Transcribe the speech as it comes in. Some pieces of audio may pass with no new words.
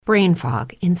brain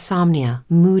fog, insomnia,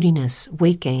 moodiness,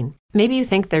 weight gain. Maybe you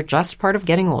think they're just part of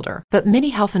getting older, but MIDI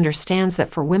Health understands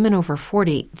that for women over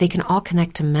 40, they can all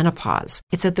connect to menopause.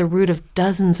 It's at the root of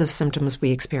dozens of symptoms we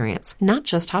experience, not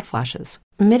just hot flashes.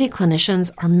 MIDI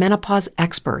clinicians are menopause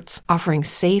experts, offering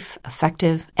safe,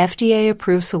 effective,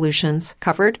 FDA-approved solutions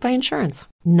covered by insurance.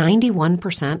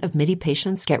 91% of MIDI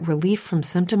patients get relief from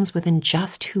symptoms within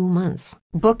just 2 months.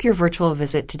 Book your virtual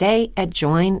visit today at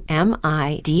joinmidi.com.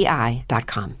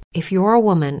 If you're a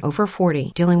woman over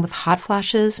 40 dealing with hot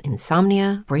flashes,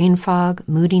 insomnia, brain fog,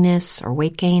 moodiness, or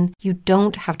weight gain, you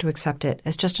don't have to accept it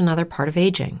as just another part of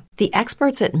aging. The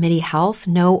experts at MIDI Health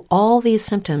know all these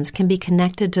symptoms can be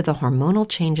connected to the hormonal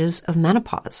changes of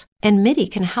menopause, and MIDI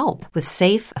can help with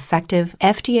safe, effective,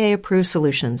 FDA-approved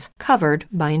solutions covered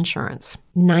by insurance.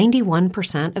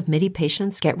 91% of MIDI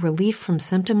patients get relief from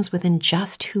symptoms within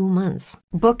just 2 months.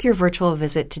 Book your virtual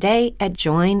visit today at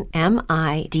joinmidi.com.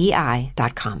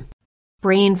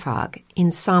 Brain fog,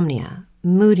 insomnia,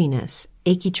 moodiness,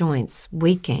 achy joints,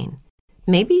 weight gain.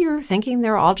 Maybe you're thinking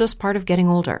they're all just part of getting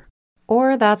older,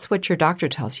 or that's what your doctor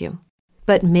tells you.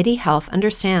 But MIDI Health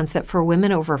understands that for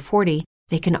women over 40,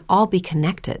 they can all be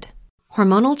connected.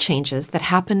 Hormonal changes that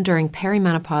happen during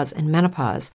perimenopause and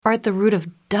menopause are at the root of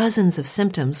dozens of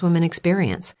symptoms women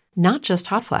experience, not just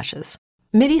hot flashes.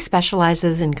 MIDI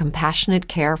specializes in compassionate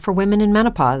care for women in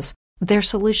menopause. Their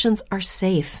solutions are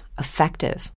safe,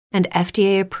 effective, and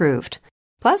FDA approved.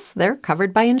 Plus, they're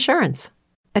covered by insurance.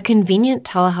 A convenient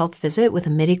telehealth visit with a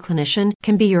MIDI clinician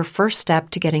can be your first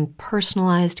step to getting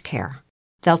personalized care.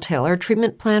 They'll tailor a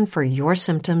treatment plan for your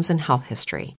symptoms and health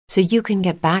history so you can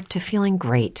get back to feeling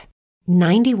great.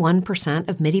 91%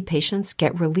 of MIDI patients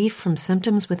get relief from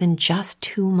symptoms within just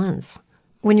 2 months.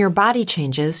 When your body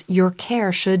changes, your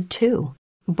care should too.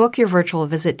 Book your virtual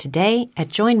visit today at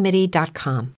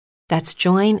joinmidi.com. That's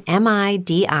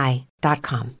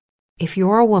joinmidi.com. If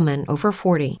you're a woman over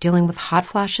 40 dealing with hot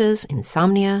flashes,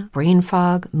 insomnia, brain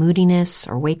fog, moodiness,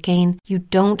 or weight gain, you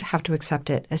don't have to accept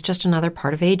it as just another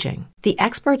part of aging. The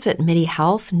experts at MIDI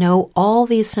Health know all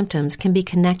these symptoms can be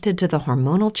connected to the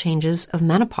hormonal changes of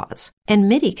menopause, and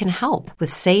MIDI can help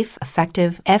with safe,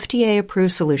 effective,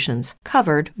 FDA-approved solutions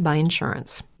covered by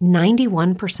insurance.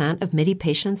 91% of MIDI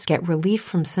patients get relief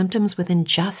from symptoms within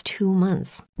just 2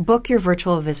 months. Book your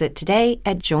virtual visit today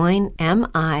at joinmidi.com.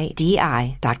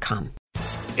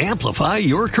 Amplify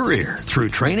your career through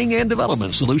training and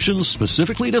development solutions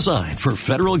specifically designed for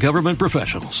federal government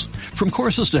professionals. From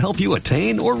courses to help you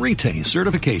attain or retain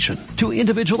certification, to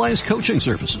individualized coaching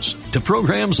services, to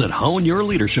programs that hone your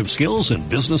leadership skills and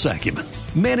business acumen,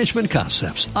 Management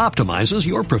Concepts optimizes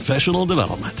your professional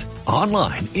development.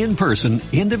 Online, in person,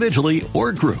 individually,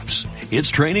 or groups, it's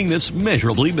training that's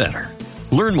measurably better.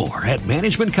 Learn more at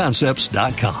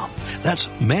managementconcepts.com. That's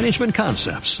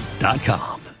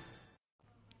managementconcepts.com.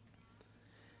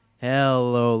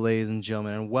 Hello, ladies and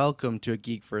gentlemen, and welcome to a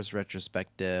Geek First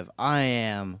Retrospective. I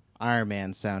am Iron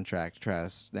Man Soundtrack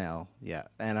Trasnell,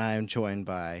 and I am joined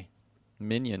by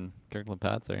Minion, Kirkland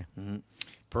Patzer. Mm-hmm.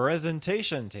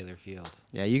 Presentation, Taylor Field.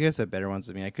 Yeah, you guys have better ones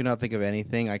than me. I could not think of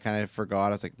anything. I kind of forgot. I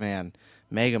was like, man,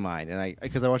 Megamind. And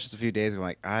because I watched this a few days ago, I'm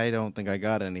like, I don't think I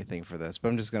got anything for this, but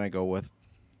I'm just going to go with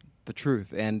the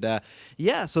truth. And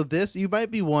so this, you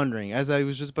might be wondering, as I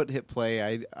was just about to hit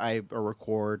play, I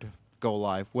record, go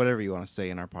live, whatever you want to say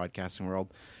in our podcasting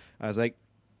world. I was like,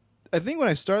 I think when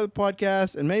I started the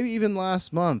podcast, and maybe even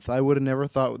last month, I would have never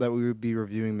thought that we would be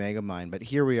reviewing Megamind, but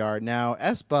here we are now.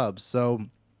 S-Bubs, so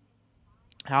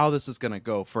how this is going to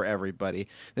go for everybody.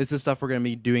 This is stuff we're going to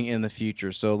be doing in the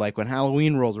future. So like when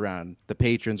Halloween rolls around, the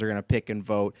patrons are going to pick and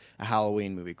vote a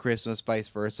Halloween movie, Christmas, vice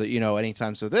versa.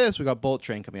 Anytime. So this, we got Bullet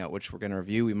Train coming out, which we're going to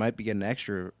review. We might be getting an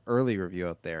extra early review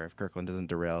out there if Kirkland doesn't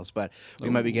derail us, but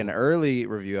we might be getting an early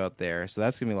review out there. So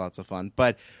that's going to be lots of fun.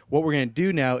 But what we're going to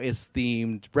do now is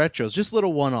themed retros, just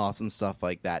little one-offs and stuff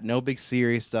like that. No big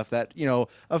serious stuff that,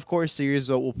 of course, series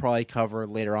that we'll probably cover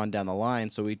later on down the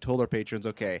line. So we told our patrons,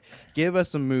 okay, give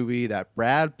us a movie that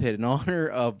Brad Pitt, in honor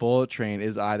of Bullet Train,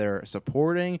 is either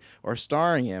supporting or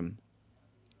starring in.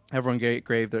 Everyone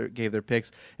gave their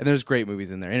picks, and there's great movies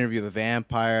in there. Interview with the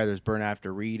Vampire, there's Burn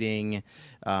After Reading,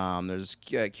 there's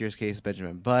Curious Case of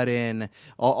Benjamin Button,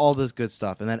 all this good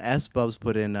stuff. And then S-Bubs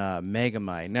put in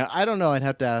Megamind. Now, I don't know, I'd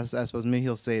have to ask S-Bubs, maybe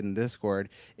he'll say it in Discord,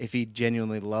 if he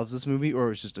genuinely loves this movie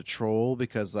or it's just a troll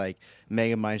because,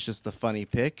 Megamind's just the funny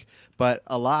pick. But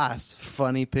alas,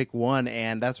 funny pick won,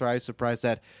 and that's where I was surprised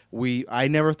that I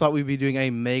never thought we'd be doing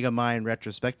a Megamind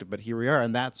retrospective, but here we are,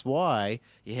 and that's why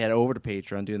you head over to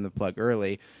Patreon, doing the plug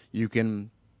early. You can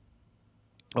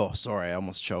Oh, sorry, I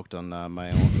almost choked on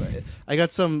my own. I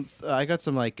got some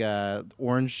like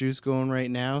orange juice going right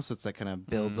now, so it's like kind of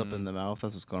builds up in the mouth.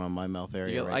 That's what's going on in my mouth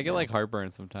area. I get like heartburn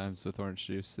sometimes with orange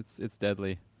juice. It's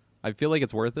deadly. I feel like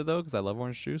it's worth it though because I love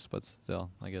orange juice, but still,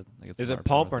 I get. Is some it heartburn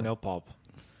pulp with or it. no pulp?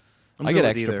 I'm I good get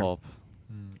with extra either. pulp.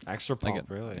 Extra I pulp, get,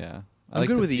 really? Yeah. I I'm like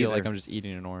good to with feel like either. I'm just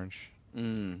eating an orange.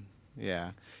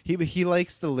 Yeah, he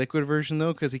likes the liquid version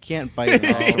though because he can't bite it.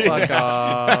 Fuck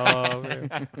off.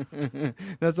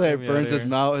 That's why Get it me burns outta his here.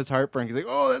 mouth, his heartburn. He's like,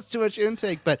 oh, that's too much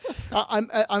intake. But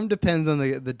I'm depends on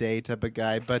the day type of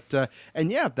guy. But and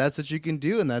yeah, that's what you can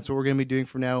do, and that's what we're gonna be doing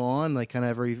from now on. Like kind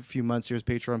of every few months, here's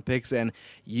Patreon picks, and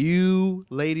you,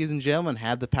 ladies and gentlemen,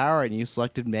 had the power, and you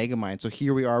selected Megamind. So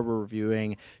here we are, we're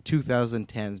reviewing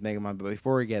 2010's Megamind. But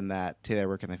before we get in that, Taylor,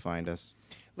 where can they find us?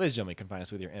 Ladies and gentlemen, you can find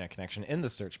us with your internet connection in the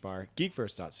search bar.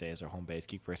 Geekverse.ca is our home base.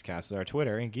 Geekversecast is our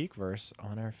Twitter, and Geekverse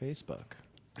on our Facebook.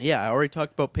 Yeah, I already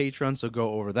talked about Patreon, so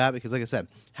go over that because, like I said,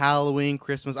 Halloween,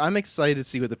 Christmas. I'm excited to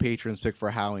see what the patrons pick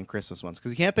for Halloween, Christmas ones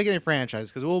because you can't pick any franchise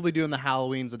because we'll be doing the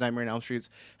Halloweens, the Nightmare on Elm Streets.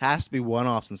 Has to be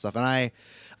one-offs and stuff. And I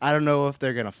don't know if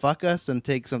they're gonna fuck us and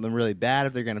take something really bad.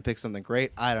 If they're gonna pick something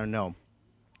great, I don't know.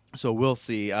 So we'll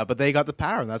see. But they got the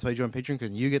power, and that's why you join Patreon,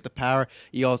 because you get the power.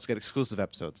 You also get exclusive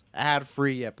episodes,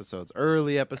 ad-free episodes,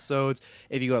 early episodes.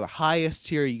 If you go to the highest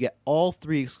tier, you get all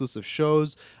 3 exclusive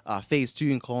shows. Phase 2,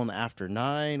 you can call in After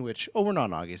 9, which, we're not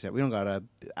in August yet. We don't got a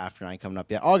After 9 coming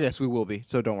up yet. August, we will be,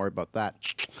 so don't worry about that.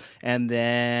 And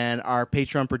then our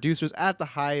Patreon producers at the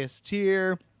highest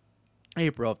tier,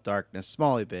 April of Darkness,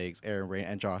 Smalley Biggs, Aaron Ray,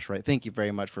 and Josh Wright. Thank you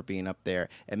very much for being up there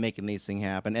and making these things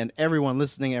happen. And everyone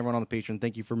listening, everyone on the Patreon,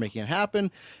 thank you for making it happen.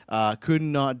 Could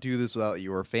not do this without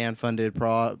your fan-funded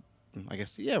I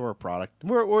guess, yeah, we're a product.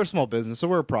 We're a small business, so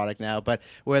we're a product now. But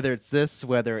whether it's this,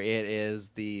 whether it is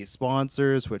the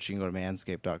sponsors, which you can go to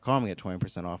manscaped.com and get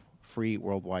 20% off free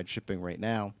worldwide shipping right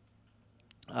now.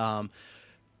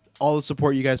 All the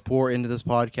support you guys pour into this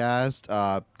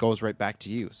podcast goes right back to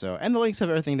you. So, and the links have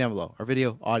everything down below: our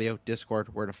video, audio,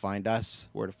 Discord, where to find us,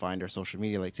 where to find our social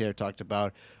media, like Taylor talked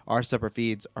about, our separate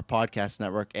feeds, our podcast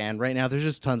network. And right now, there's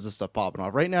just tons of stuff popping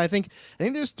off. Right now, I think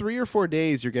there's 3 or 4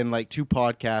 days you're getting like 2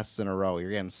 podcasts in a row.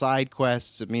 You're getting side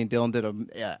quests. Me and Dylan did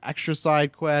a extra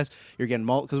side quest. You're getting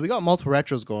because we got multiple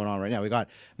retros going on right now. We got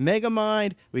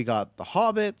Megamind, we got The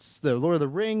Hobbits, the Lord of the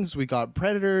Rings, we got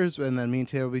Predators, and then me and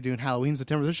Taylor will be doing Halloween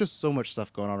September. There's just so much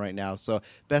stuff going on right now. So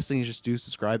best thing is just do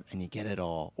subscribe and you get it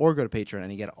all, or go to Patreon and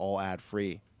you get it all ad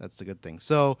free. That's the good thing.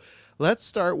 So let's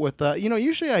start with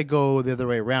usually I go the other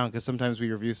way around because sometimes we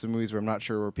review some movies where I'm not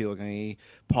sure where people are going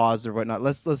to pause or whatnot.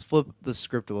 Let's flip the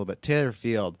script a little bit. Taylor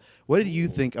Field, what did you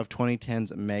think of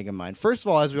 2010's Megamind? First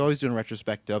of all, as we always do in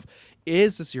retrospective,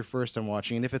 is this your first time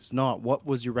watching? And if it's not, what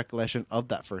was your recollection of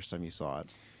that first time you saw it?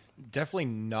 Definitely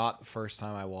not the first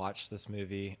time I watched this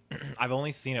movie. I've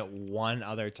only seen it one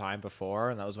other time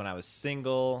before, and that was when I was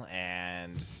single.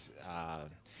 And I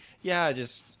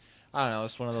don't know.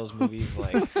 It's one of those movies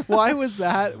like. Why was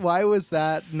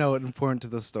that note important to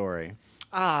the story?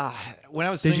 When I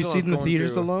was Did single, you see it in the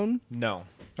theaters alone? No.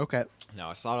 Okay. No,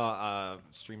 I saw it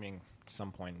streaming at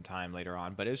some point in time later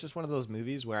on, but it was just one of those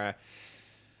movies where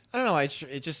I don't know.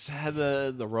 It just had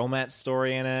the romance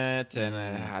story in it, and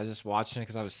I was just watching it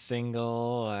because I was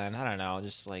single, and I don't know,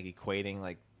 just like equating,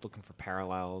 like looking for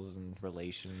parallels and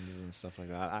relations and stuff like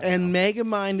that. And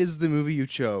Megamind is the movie you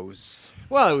chose.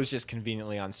 Well, it was just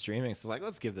conveniently on streaming, so it's like,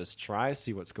 let's give this a try,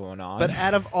 see what's going on. But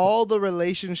out of all the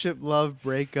relationship, love,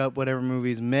 breakup, whatever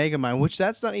movies, Megamind, which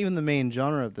that's not even the main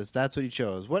genre of this, that's what you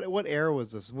chose. What era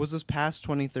was this? Was this past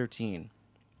 2013?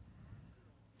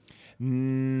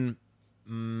 Because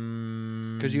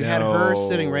you had Her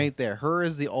sitting right there. Her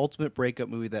is the ultimate breakup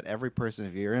movie that every person,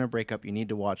 if you're in a breakup, you need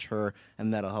to watch Her,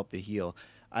 and that'll help you heal.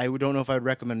 I don't know if I'd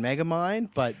recommend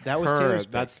Megamind, but that was Taylor's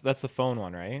pick. That's the phone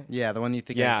one, right? Yeah, the one you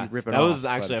think I Yeah, keep ripping that off. was but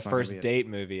actually a it's not gonna first be it. date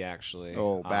movie, actually.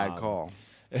 Oh, bad call.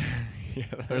 Yeah,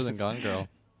 Better than Gone Girl.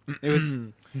 It was.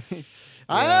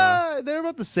 They're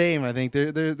about the same. I think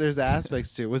there's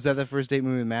aspects to it. Was that the first date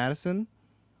movie with Madison?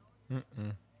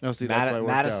 No, see, that's why it worked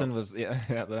Madison out. was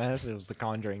Madison was The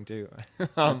Conjuring too.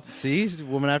 See, she's a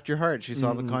woman after your heart. She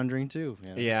saw The Conjuring too.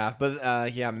 Yeah, but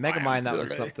Megamind, that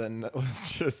was something that was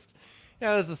just.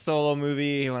 Yeah, it was a solo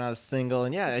movie when I was single,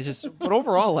 and yeah, but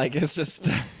overall, like, it's just.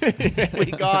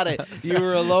 We got it. You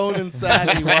were alone and sad.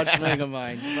 And you watched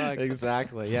Megamind. Fuck.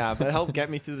 Exactly. Yeah, but it helped get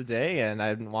me through the day, and I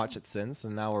didn't watch it since,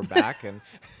 and now we're back, and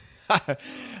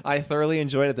I thoroughly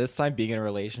enjoyed it this time, being in a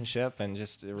relationship and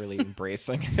just really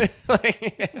embracing it.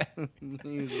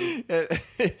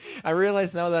 I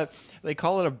realize now that they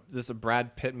call it a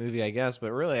Brad Pitt movie, I guess,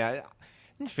 but really,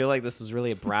 didn't feel like this was really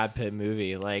a Brad Pitt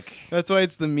movie. Like, That's why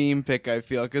it's the meme pick, I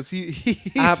feel, because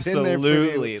he's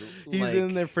absolutely, in there he's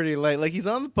in there pretty light. Like, he's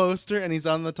on the poster and he's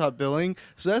on the top billing.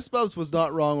 So S. Bubs was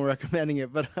not wrong recommending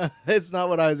it, but it's not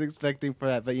what I was expecting for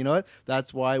that. But you know what?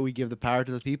 That's why we give the power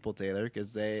to the people, Taylor,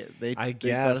 because they I put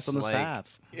guess us on this like,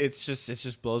 path. it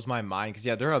just blows my mind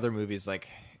because there are other movies like.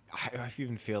 I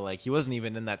even feel like he wasn't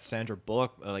even in that Sandra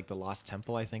Bullock, like the Lost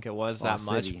Temple, I think it was Lost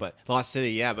that much, City. but Lost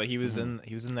City, yeah, but he was in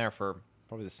there for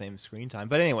probably the same screen time.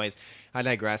 But anyways, I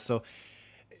digress. So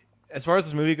as far as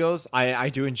this movie goes, I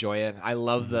do enjoy it. I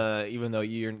love the, even though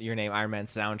your name Iron Man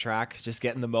soundtrack, just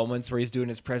getting the moments where he's doing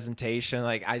his presentation.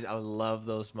 Like I love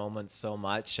those moments so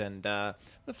much, and the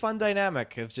fun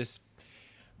dynamic of just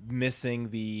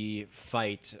missing the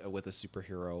fight with a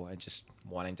superhero and just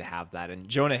wanting to have that. And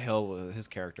Jonah Hill, his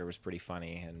character was pretty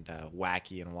funny and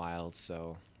wacky and wild.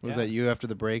 So Was that you after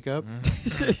the breakup? No,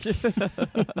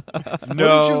 Why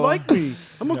didn't you like me?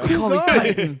 I'm a cool Call me guy.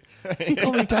 Titan.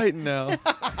 Call me Titan now.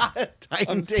 Titan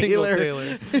I'm single Taylor.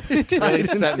 really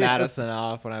set Madison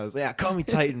off when I was call me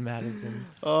Titan Madison.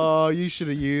 Oh, you should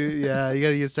have used. Yeah, you got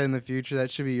to use that in the future.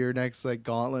 That should be your next like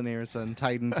gauntlet name or something.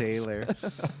 Titan Taylor.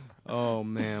 Oh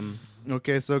man.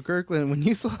 Okay, so Kirkland, when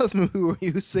you saw this movie, were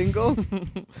you single?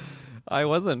 I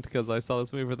wasn't, because I saw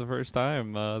this movie for the first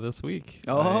time this week.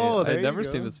 Oh, there I'd you never go.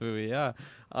 seen this movie. Yeah,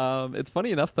 it's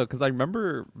funny enough though, because I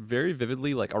remember very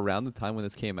vividly like around the time when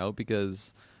this came out,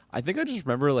 because I think I just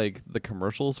remember like the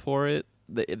commercials for it.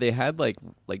 They had like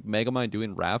Megamind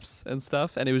doing raps and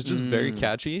stuff, and it was just very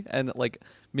catchy. And like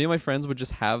me and my friends would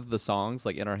just have the songs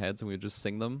like in our heads, and we would just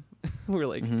sing them. We were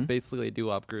like basically a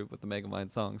doo-wop group with the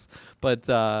Megamind songs. But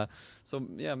so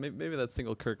yeah, maybe that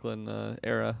single Kirkland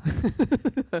era.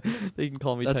 They can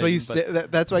call me. That's Titan, why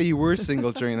that's why you were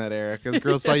single during that era, because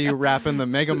girls saw you rapping the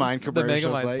Megamind the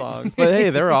commercials. Megamind like. songs. But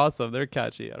hey, they're awesome. They're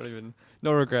catchy. I don't even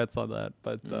no regrets on that.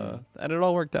 But and it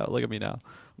all worked out. Look at me now.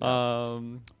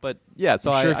 But yeah,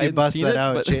 so I'm sure I if you hadn't bust seen that it,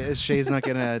 out, but Shay's not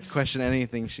gonna question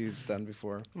anything she's done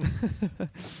before.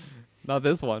 not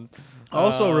this one.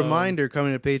 Also, a reminder,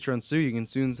 coming to Patreon soon, you can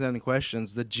soon send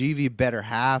questions. The GV Better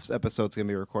Halves episode's going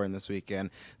to be recording this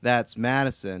weekend. That's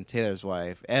Madison, Taylor's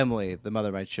wife, Emily, the mother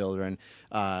of my children,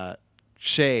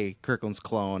 Shay, Kirkland's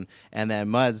clone, and then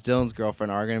Muds, Dylan's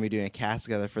girlfriend, are going to be doing a cast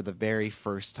together for the very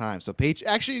first time. So,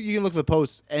 actually, you can look at the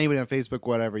posts. Anybody on Facebook,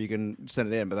 whatever, you can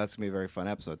send it in, but that's going to be a very fun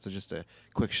episode. So, just a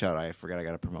quick shout out. I forgot I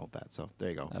got to promote that. So, there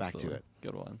you go. Back to Absolutely. it.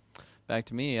 Good one. Back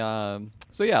to me.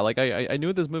 So yeah, like I knew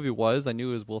what this movie was. I knew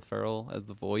it was Will Ferrell as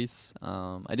the voice.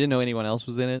 I didn't know anyone else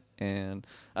was in it, and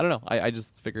I don't know. I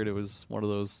just figured it was one of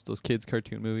those kids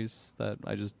cartoon movies that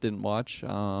I just didn't watch.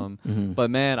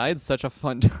 But man, I had such a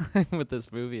fun time with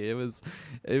this movie.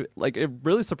 It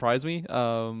really surprised me.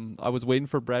 I was waiting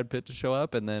for Brad Pitt to show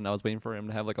up, and then I was waiting for him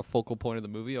to have like a focal point of the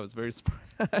movie. I was very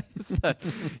surprised that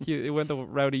he went the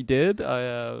route he did.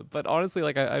 But honestly,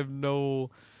 like I have no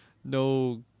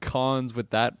cons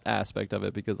with that aspect of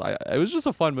it, because it was just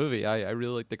a fun movie. I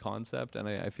really like the concept, and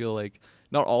I feel like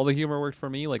not all the humor worked for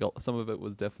me. Like some of it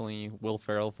was definitely Will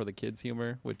Ferrell for the kids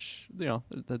humor, which, you know,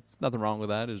 that's nothing wrong with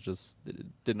that. It's just it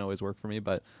didn't always work for me.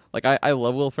 But like I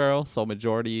love Will Ferrell, so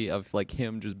majority of like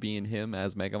him just being him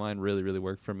as Megamind really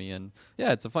worked for me. And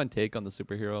yeah, it's a fun take on the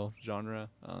superhero genre.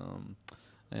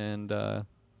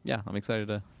 Yeah, I'm excited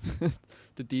to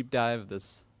to deep dive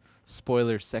this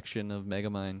spoiler section of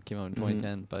Megamind. Came out in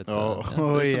 2010, but there's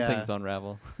some things to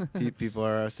unravel. People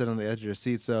are sitting on the edge of their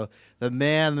seat. So the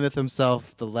man, the myth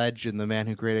himself, the legend, the man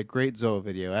who created a great Zoa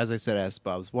video. As I said,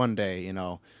 S-Bubs, one day, you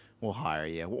know, we'll hire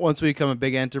you. Once we become a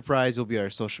big enterprise, you'll be our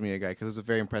social media guy, because it's a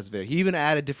very impressive video. He even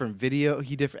added different video.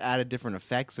 He added different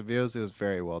effects of videos. It was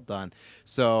very well done.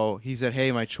 So he said,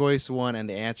 hey, my choice one, and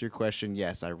to answer your question,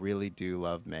 yes, I really do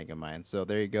love Megamind. So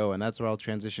there you go, and that's where I'll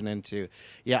transition into.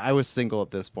 Yeah, I was single at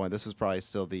this point. This was probably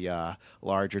still the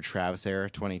larger Travis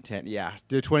era, 2010. Yeah,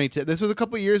 2010. This was a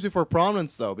couple years before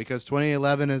Prominence, though, because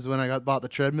 2011 is when I bought the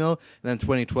treadmill, and then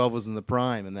 2012 was in the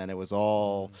prime, and then it was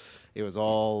all... It was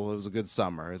a good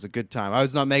summer. It was a good time. I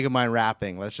was not Megamind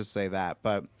rapping, let's just say that.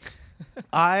 But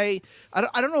I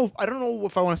don't know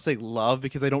if I want to say love,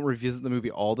 because I don't revisit the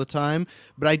movie all the time,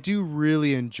 but I do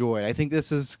really enjoy it. I think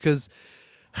this is because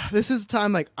this is the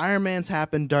time like Iron Man's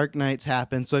happened, Dark Knight's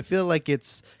happened, so I feel like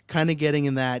it's kind of getting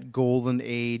in that golden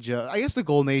age. I guess the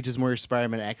golden age is more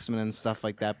Spider-Man, X-Men, and stuff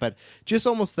like that, but just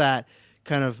almost that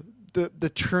kind of the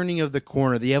turning of the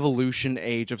corner, the evolution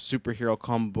age of superhero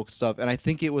comic book stuff. And I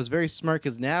think it was very smart,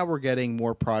 because now we're getting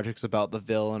more projects about the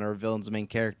villain or villain's main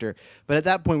character. But at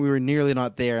that point, we were nearly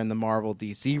not there in the Marvel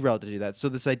DC route to do that. So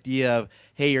this idea of,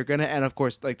 hey, you're going to, and of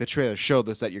course, like the trailer showed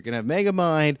this, that you're going to have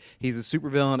Megamind, he's a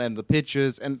supervillain, and the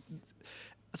pitches. And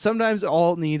sometimes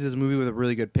all it needs is a movie with a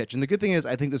really good pitch. And the good thing is,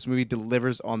 I think this movie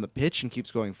delivers on the pitch and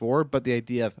keeps going forward. But the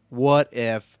idea of what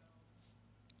if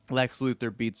Lex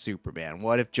Luthor beats Superman?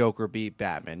 What if Joker beat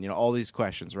Batman? You know, all these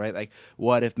questions, right? Like,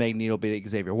 what if Magneto beat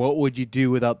Xavier? What would you do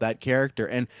without that character?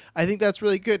 And I think that's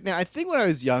really good. Now, I think when I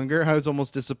was younger, I was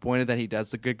almost disappointed that he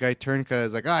does the good guy turn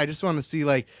because, like, I just want to see,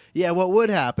 like, yeah, what would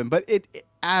happen? But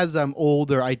as I'm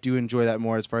older, I do enjoy that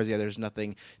more as far as, yeah, there's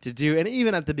nothing to do. And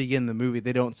even at the beginning of the movie,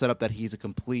 they don't set up that he's a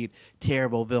complete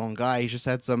terrible villain guy. He's just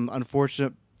had some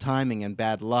unfortunate timing and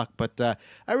bad luck. But I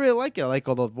really like it. I like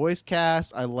all the voice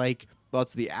cast. I like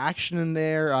lots of the action in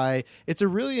there. It's a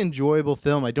really enjoyable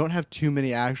film. I don't have too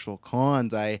many actual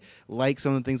cons. I like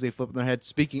some of the things they flip in their head.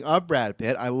 Speaking of Brad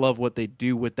Pitt, I love what they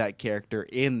do with that character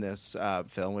in this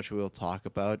film, which we will talk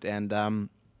about. And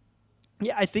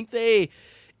yeah, I think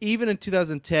even in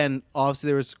 2010, obviously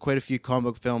there was quite a few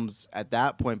comic book films at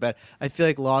that point, but I feel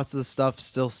like lots of the stuff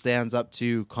still stands up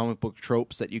to comic book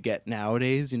tropes that you get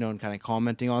nowadays, you know, and kind of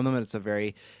commenting on them. And it's a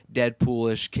very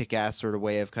Deadpool-ish, kick-ass sort of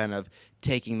way of kind of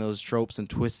taking those tropes and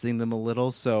twisting them a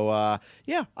little. So,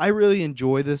 yeah, I really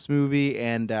enjoy this movie,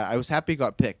 and I was happy it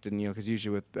got picked. And, you know, because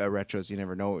usually with retros, you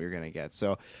never know what you're going to get.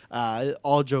 So,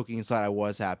 all joking aside, I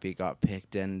was happy it got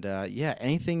picked. And, yeah,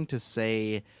 anything to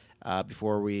say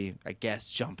before we, I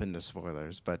guess, jump into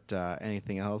spoilers? But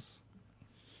anything else?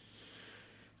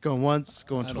 Going once,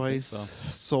 going twice. So.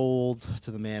 Sold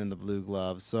to the man in the blue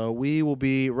gloves. So we will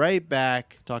be right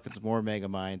back talking some more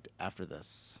Megamind after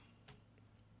this.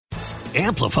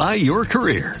 Amplify your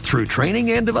career through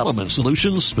training and development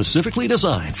solutions specifically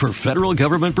designed for federal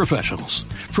government professionals.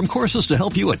 From courses to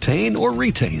help you attain or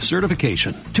retain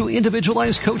certification, to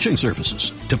individualized coaching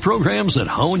services, to programs that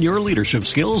hone your leadership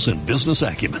skills and business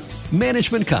acumen,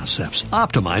 Management Concepts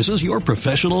optimizes your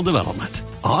professional development.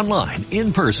 Online,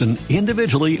 in person,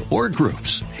 individually, or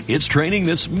groups, it's training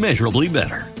that's measurably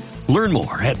better. Learn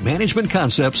more at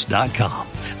managementconcepts.com.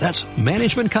 That's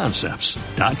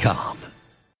managementconcepts.com.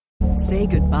 Say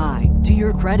goodbye to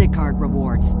your credit card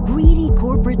rewards. Greedy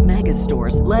corporate mega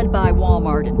stores, led by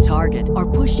Walmart and Target, are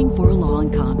pushing for a law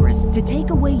in Congress to take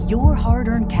away your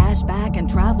hard-earned cash back and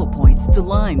travel points to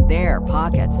line their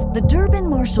pockets. The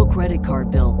Durbin-Marshall credit card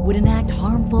bill would enact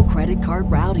harmful credit card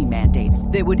routing mandates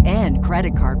that would end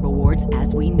credit card rewards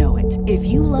as we know it. If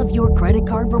you love your credit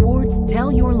card rewards,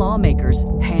 tell your lawmakers,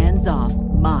 hands off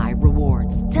my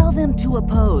rewards. Tell them to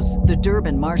oppose the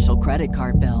Durbin-Marshall credit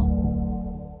card bill.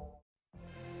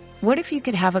 What if you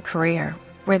could have a career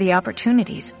where the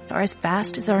opportunities are as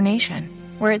vast as our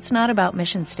nation, where it's not about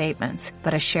mission statements,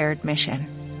 but a shared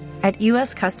mission? At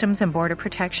U.S. Customs and Border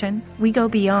Protection, we go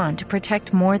beyond to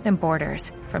protect more than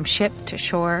borders. From ship to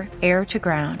shore, air to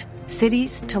ground,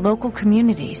 cities to local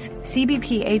communities,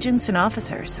 CBP agents and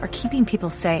officers are keeping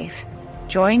people safe.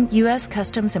 Join U.S.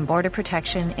 Customs and Border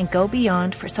Protection and go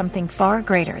beyond for something far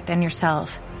greater than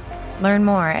yourself. Learn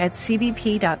more at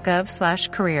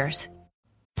cbp.gov/careers.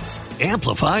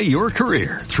 Amplify your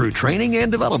career through training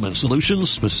and development solutions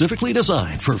specifically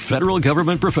designed for federal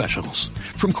government professionals.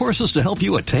 From courses to help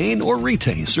you attain or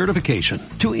retain certification,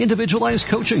 to individualized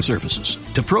coaching services,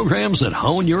 to programs that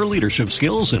hone your leadership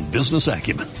skills and business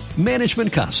acumen,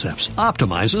 Management Concepts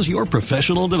optimizes your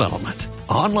professional development.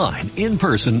 Online, in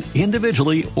person,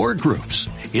 individually, or groups,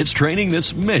 it's training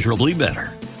that's measurably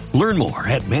better. Learn more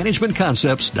at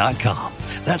managementconcepts.com.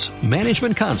 That's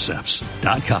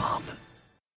managementconcepts.com.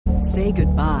 Say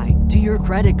goodbye to your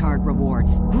credit card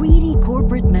rewards. Greedy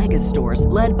corporate mega stores,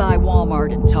 led by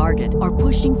Walmart and Target, are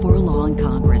pushing for a law in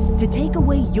Congress to take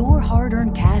away your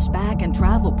hard-earned cash back and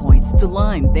travel points to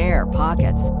line their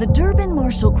pockets. The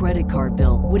Durbin-Marshall credit card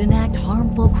bill would enact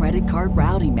harmful credit card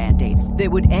routing mandates that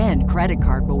would end credit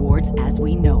card rewards as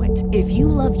we know it. If you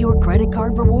love your credit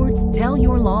card rewards, tell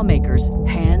your lawmakers,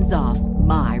 hands off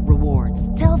my rewards.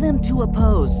 Tell them to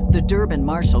oppose the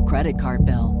Durbin-Marshall credit card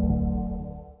bill.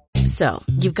 So,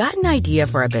 you've got an idea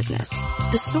for a business.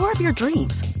 The store of your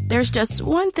dreams. There's just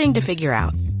one thing to figure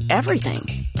out.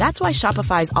 Everything. That's why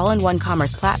Shopify's all-in-one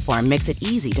commerce platform makes it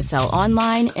easy to sell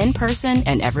online, in person,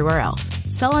 and everywhere else.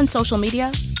 Sell on social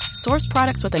media. Source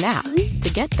products with an app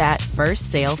to get that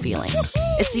first sale feeling.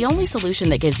 It's the only solution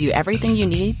that gives you everything you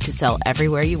need to sell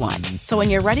everywhere you want. So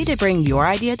when you're ready to bring your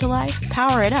idea to life,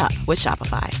 power it up with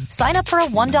Shopify. Sign up for a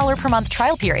 $1 per month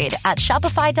trial period at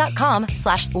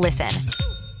shopify.com/listen.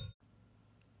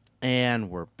 And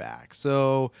we're back.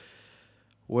 So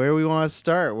where we want to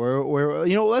start? Where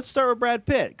let's start with Brad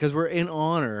Pitt because we're in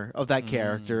honor of that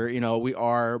character. You know, we're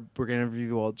going to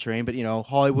review Old Train, but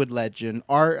Hollywood legend,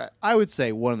 I would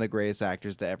say one of the greatest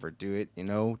actors to ever do it.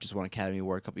 Just won an Academy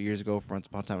Award a couple years ago for Once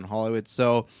Upon a Time in Hollywood.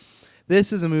 So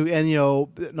this is a movie, and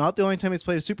not the only time he's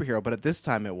played a superhero, but at this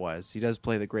time it was. He does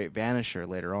play the Great Vanisher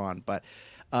later on, but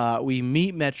we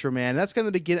meet Metro Man. That's kind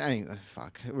of the beginning. I mean,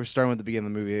 we're starting with the beginning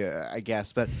of the movie, I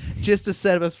guess, but just to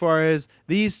set up as far as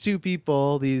these two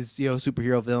people, these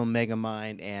superhero villain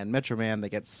Megamind and Metro Man, that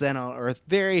get sent on Earth.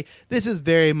 This is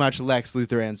very much Lex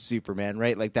Luthor and Superman,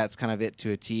 right? Like that's kind of it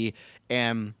to a T.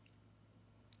 And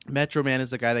Metro Man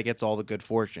is the guy that gets all the good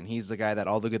fortune. He's the guy that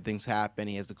all the good things happen.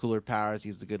 He has the cooler powers. He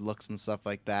has the good looks and stuff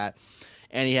like that.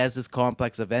 And he has this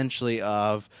complex eventually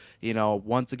of,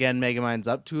 once again, Megamind's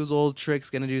up to his old tricks,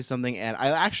 going to do something. And I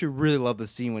actually really love the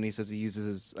scene when he says he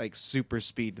uses his super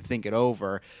speed to think it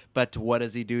over. But what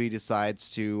does he do? He decides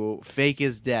to fake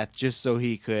his death just so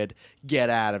he could get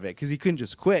out of it. Because he couldn't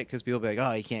just quit, because people will be like,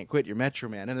 oh, you can't quit, you're Metro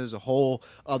Man. And there's a whole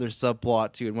other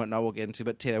subplot too and whatnot we'll get into.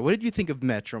 But Taylor, what did you think of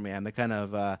Metro Man, the kind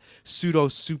of pseudo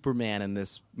Superman in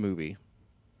this movie?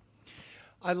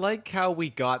 I like how we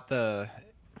got the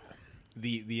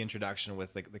introduction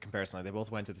with the comparison. Like, they both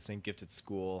went to the same gifted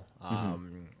school,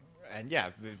 and yeah,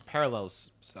 it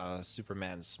parallels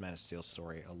Superman's Man of Steel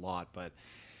story a lot. But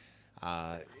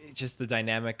just the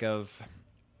dynamic of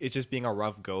it just being a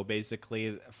rough go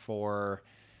basically for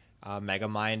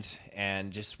Megamind,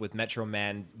 and just with Metro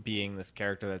Man being this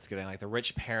character that's getting the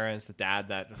rich parents, the dad,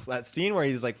 that scene where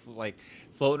he's like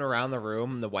floating around the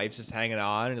room and the wife's just hanging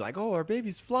on and like, oh, our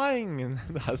baby's flying, and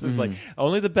the husband's like,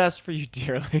 only the best for you,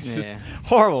 dear. Like, just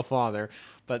horrible father.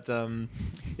 But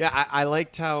I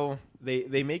liked how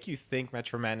they make you think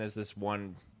Metro Man is this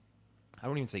one, I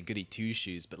don't even say goody two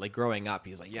shoes, but growing up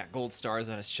he's like, yeah, gold stars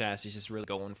on his chest, he's just really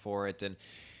going for it and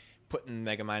putting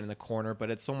Megamind in the corner. But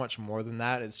it's so much more than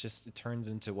that. It turns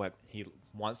into what he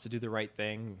wants to do, the right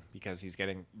thing because he's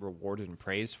getting rewarded and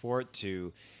praised for it,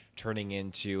 to turning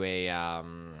into a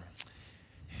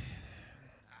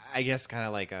I guess kind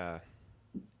of like a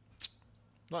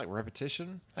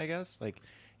repetition, I guess.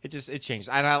 It changed.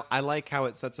 And I like how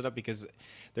it sets it up, because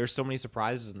there's so many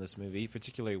surprises in this movie,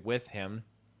 particularly with him,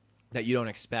 that you don't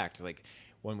expect. Like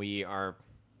when we are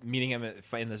meeting him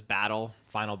in this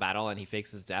final battle, and he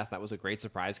fakes his death, that was a great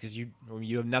surprise, because you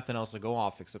have nothing else to go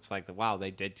off except wow,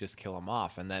 they did just kill him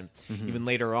off. And then even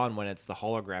later on, when it's the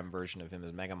hologram version of him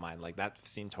as Megamind, that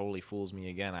scene totally fools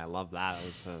me again. I love that. It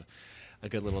was a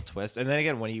good little twist. And then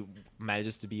again, when he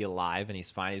manages to be alive and he's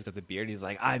fine, he's got the beard, he's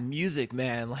like, I'm Music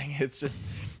Man. It's just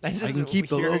I can keep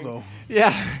the logo.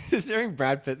 Yeah, just hearing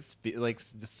Brad Pitt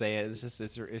to say it,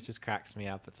 it just cracks me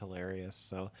up. It's hilarious.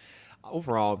 So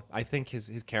overall, I think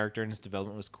his character and his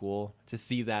development was cool. To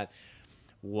see that,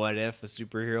 what if a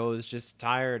superhero is just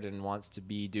tired and wants to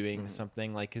be doing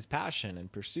something like his passion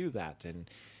and pursue that, and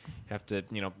have to,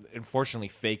 unfortunately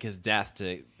fake his death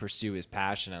to pursue his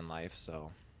passion in life. So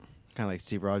kind of like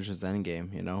Steve Rogers'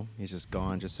 Endgame, he's just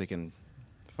gone just so he can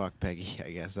fuck Peggy.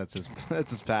 I guess that's his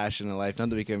passion in life,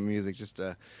 not to become music, just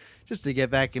to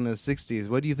get back into the 60s.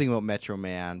 What do you think about Metro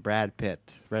Man, Brad Pitt,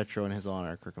 retro in his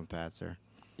honor, Kirkham Patzer?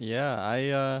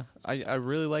 Yeah, I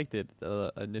really liked it.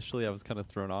 Initially, I was kind of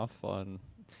thrown off on,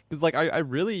 because I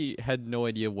really had no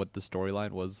idea what the storyline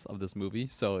was of this movie,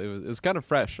 so it was kind of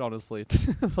fresh, honestly.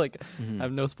 I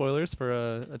have no spoilers for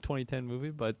a 2010 movie,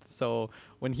 but so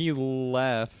when he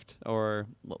left, or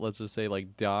let's just say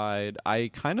died,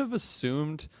 I kind of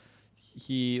assumed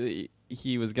he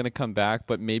was gonna come back,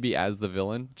 but maybe as the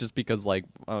villain, just because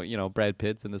Brad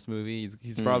Pitt's in this movie,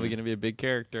 he's probably gonna be a big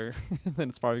character, and then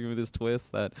it's probably gonna be this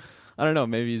twist that, I don't know,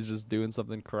 maybe he's just doing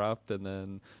something corrupt, and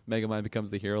then Megamind becomes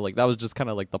the hero. That was just kind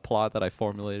of the plot that I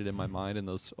formulated in my mind in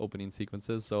those opening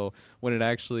sequences. So when it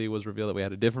actually was revealed that we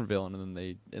had a different villain, and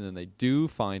then they do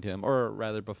find him, or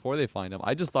rather before they find him,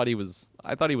 I thought he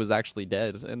was actually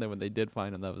dead, and then when they did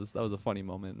find him, that was a funny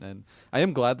moment, and I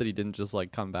am glad that he didn't just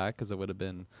come back, because it would have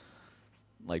been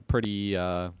pretty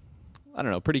I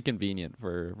don't know, pretty convenient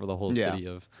for the whole city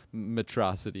of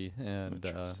Metrocity and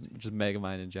just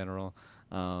Megamind in general.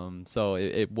 So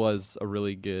it was a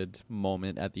really good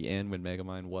moment at the end when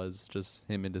Megamind was just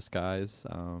him in disguise.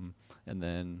 And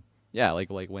then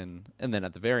when, and then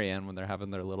at the very end when they're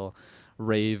having their little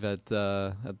rave at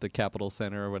the Capitol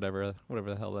Center or whatever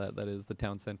the hell that is, the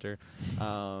town center.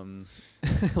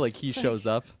 He shows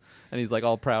up and he's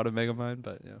all proud of Megamind,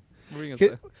 but yeah. What were you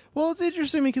gonna say? Well, it's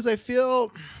interesting because I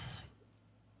feel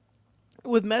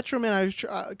with Metro Man, I was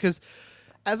because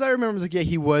as I remember,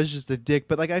 he was just a dick.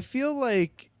 But I feel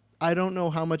I don't know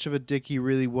how much of a dick he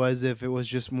really was. If it was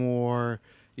just more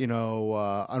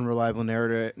unreliable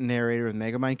narrator with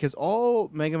Megamind, because all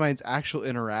Megamind's actual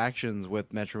interactions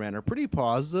with Metro Man are pretty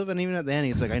positive, and even at the end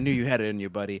he's like, I knew you had it in you,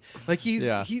 buddy. Like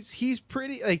he's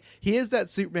pretty, like, he is that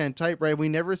Superman type, right? We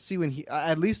never see when he,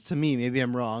 at least to me, maybe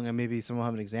I'm wrong and maybe someone will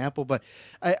have an example, but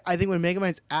I think when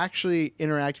Megamind's actually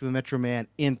interacting with Metro Man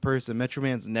in person, Metro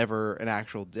Man's never an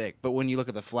actual dick. But when you look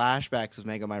at the flashbacks of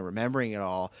Megamind remembering it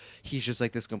all, he's just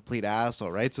like this complete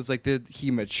asshole, right? So it's like, did he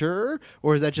mature,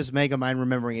 or is that just Megamind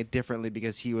remembering it differently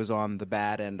because he was on the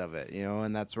bad end of it,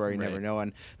 and that's where you never know.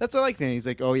 And that's what I like. Then he's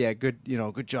like, oh yeah, good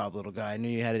job, little guy, I knew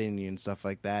you had it in you and stuff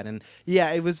like that. And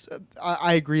yeah, it was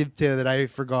I agree too that I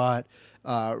forgot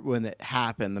when it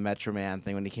happened, the Metro Man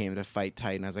thing, when he came to fight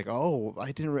Titan. I was like, oh,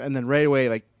 I didn't and then right away,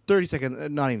 like 30 seconds,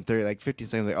 not even 30, like 15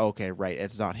 seconds, like, oh, okay, right,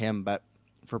 it's not him. But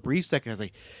for a brief second I was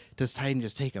like, does Titan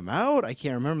just take him out? I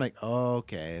can't remember. I'm like, oh,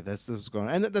 okay, this is going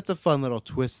on. And that's a fun little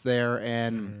twist there.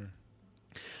 And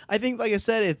I think, like I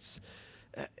said, it's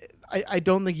I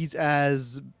don't think he's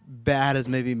as bad as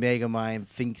maybe Megamind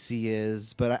thinks he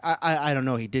is, but I don't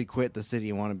know. He did quit the city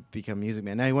and want to become Music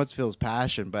Man. Now he wants to feel his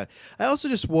passion, but I also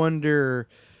just wonder.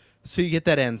 So you get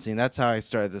that end scene. That's how I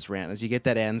started this rant. Is you get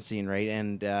that end scene, right?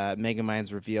 And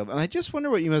Megamind's revealed, and I just wonder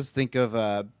what you must think of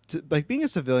like being a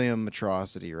civilian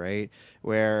atrocity, right?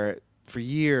 Where for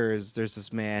years there's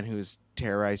this man who's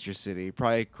terrorized your city,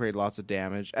 probably created lots of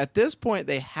damage. At this point,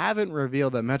 they haven't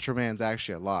revealed that Metro Man's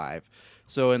actually alive.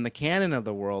 So in the canon of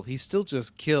the world, he still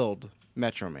just killed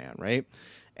Metro Man, right?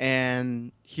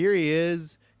 And here he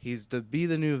is. He's to be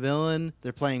the new villain.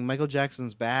 They're playing Michael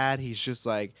Jackson's Bad. He's just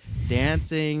like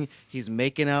dancing. He's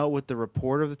making out with the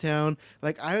reporter of the town.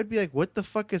 Like, I would be like, what the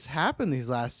fuck has happened these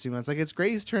last 2 months? Like, it's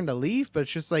great he's turned a leaf, but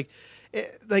it's just like,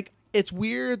 it's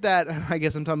weird that, I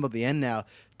guess I'm talking about the end now,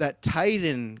 that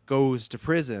Titan goes to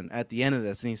prison at the end of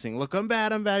this, and he's saying, look, I'm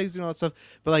bad, he's doing all that stuff,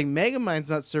 but like Megamind's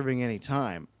not serving any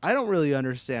time. I don't really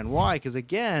understand why, because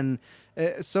again,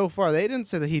 so far they didn't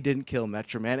say that he didn't kill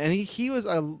Metro Man, and he was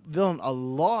a villain a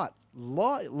lot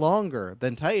longer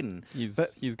than Titan.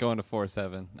 He's going to Force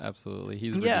Heaven. Absolutely.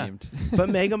 He's redeemed. But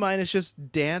Megamind is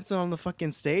just dancing on the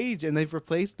fucking stage, and they've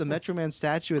replaced the Metro Man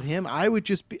statue with him. I would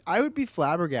be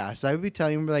flabbergasted. I would be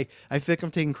telling him, like, I feel like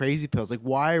I'm taking crazy pills. Like,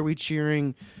 why are we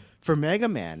cheering for Mega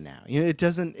Man now? It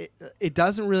doesn't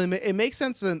really make it makes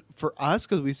sense for us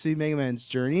because we see Mega Man's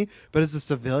journey, but as a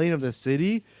civilian of the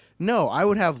city, no, I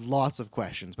would have lots of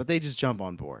questions, but they just jump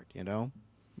on board,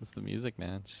 It's the music,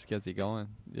 man. It just gets you going.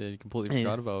 Yeah, you completely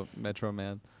forgot about Metro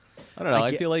Man. I don't know.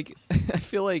 I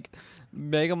feel like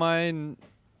Megamind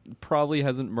probably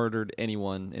hasn't murdered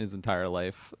anyone in his entire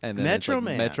life, and then Metro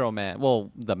Man. Well,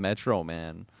 the Metro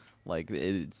Man, like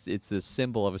it's a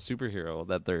symbol of a superhero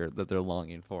that they're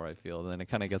longing for. I feel, and then it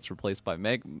kind of gets replaced by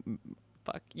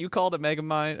Fuck, you called it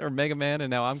Megamind or Mega Man, and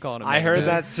now I'm calling it Mega I heard Man.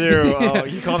 that too. Oh,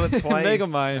 you called it twice.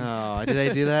 Megamind. Oh, did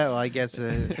I do that? Well, I guess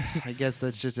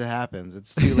that's just what happens.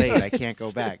 It's too late. I can't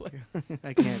go back.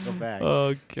 I can't go back.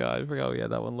 Oh god, I forgot we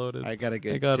had that one loaded. I got a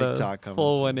good TikTok coming.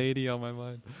 Full 180 on my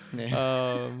mind.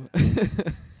 Yeah.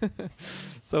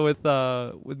 So with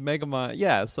Megamind,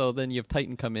 yeah. So then you have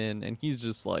Titan come in, and he's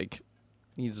just like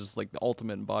the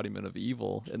ultimate embodiment of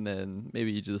evil, and then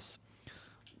maybe you just.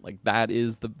 Like that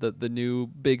is the new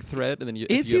big threat, and then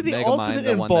is he the ultimate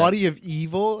embodiment of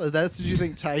evil? That's what you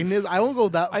think Titan is? I won't go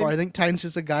that far. I think Titan's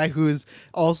just a guy who's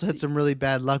also had some really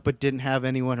bad luck, but didn't have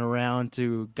anyone around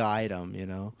to guide him.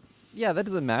 Yeah, that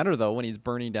doesn't matter though when he's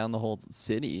burning down the whole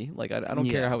city. Like I don't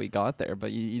care how he got there,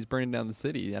 but he's burning down the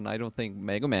city, and I don't think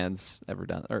Mega Man's ever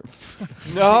done. Or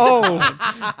no,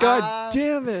 god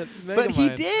damn it! But he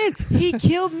did. He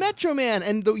killed Metro Man,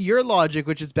 and your logic,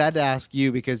 which is bad to ask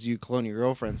you because you clone your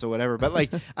girlfriend, so whatever. But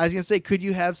like I was gonna say, could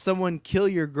you have someone kill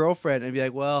your girlfriend and be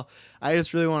like, well, I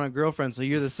just really want a girlfriend, so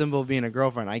you're the symbol of being a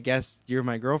girlfriend. I guess you're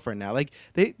my girlfriend now. Like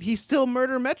he still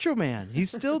murdered Metro Man. He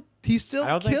still I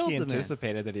don't think he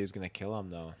anticipated that he was going to kill him,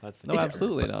 though. That's no,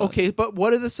 absolutely not. Okay, but what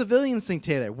do the civilians think,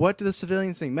 Taylor? What do the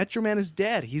civilians think? Metro Man is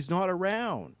dead. He's not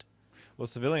around. Well,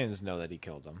 civilians know that he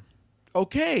killed him.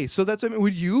 Okay, so that's. I mean,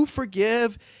 would you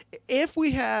forgive if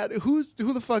we had who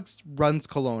the fuck runs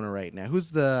Kelowna right now?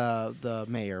 Who's the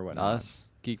mayor? Or whatnot? Us.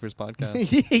 Geek First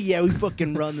Podcast. Yeah, we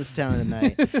fucking run this town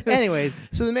tonight. Anyways,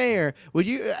 so the mayor, would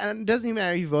you, and it doesn't even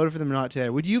matter if you voted for them or not,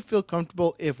 Taylor, would you feel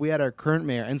comfortable if we had our current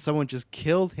mayor and someone just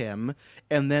killed him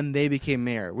and then they became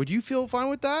mayor? Would you feel fine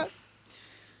with that?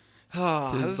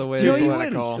 Oh, Tis this the is way. too No, you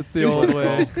political. It's the old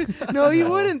way. No, you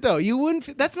wouldn't though. You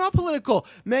wouldn't. That's not political.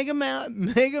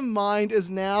 Megamind is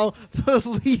now the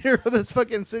leader of this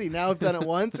fucking city. Now I've done it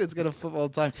once. It's gonna flip all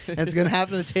the time, and it's gonna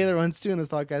happen to Taylor once too in this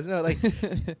podcast. No, like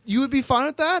you would be fine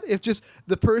with that if just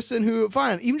the person who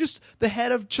even just the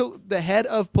head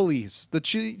of police, the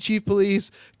chief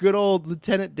police, good old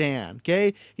Lieutenant Dan.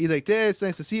 Okay, he's like, "Hey, it's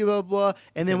nice to see you," blah blah.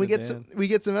 And then we get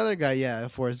some other guy. Yeah,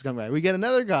 Forrest Gump guy. We get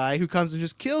another guy who comes and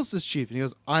just kills this chief, and he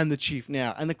goes, "I'm the chief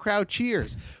now," and the crowd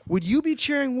cheers. Would you be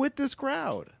cheering with this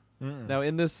crowd? Now,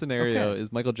 in this scenario, Okay.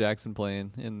 is Michael Jackson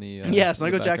playing in the? Yes, in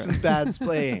the Michael background? Jackson's bad's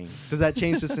playing. Does that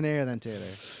change the scenario then, Taylor?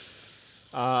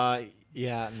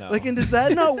 Yeah, no. Like, and does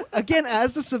that not, again,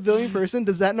 as a civilian person,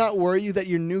 does that not worry you that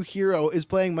your new hero is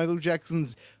playing Michael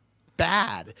Jackson's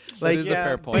bad? Like, That is a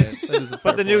fair point. That is a But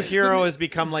fair the new point. hero has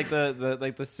become like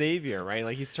the savior, right?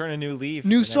 Like he's turned a new leaf.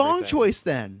 new and song everything. choice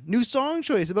then. New song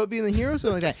choice about being the hero,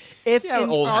 something like that. If Yeah, in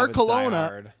old habits die Arcolona,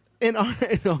 hard. in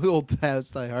old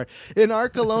habits die hard. In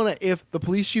Arcolona, if the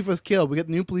police chief was killed, we get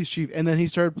the new police chief, and then he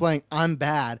started playing "I'm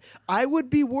Bad," I would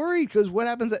be worried because what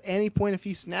happens at any point if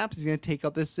he snaps? He's gonna take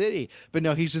out this city. But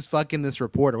no, he's just fucking this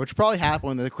reporter, which probably happened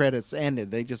when the credits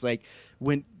ended. They just like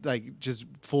went like just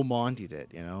full Monty'd it,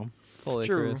 you know. Full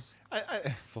True. Icarus.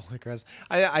 Full Icarus.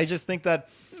 I just think that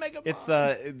Megamind. it's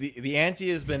the ante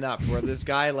has been up where this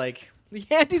guy like The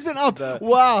ante's been up.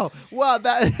 Wow.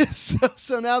 That is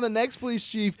so now the next police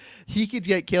chief, he could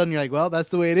get killed, and you're like, well, that's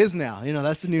the way it is now. You know,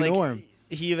 that's the new like norm.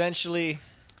 he eventually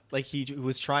like he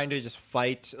was trying to just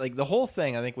fight like the whole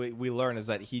thing. I think we learn is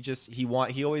that he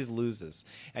always loses,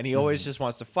 and he always just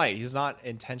wants to fight. He's not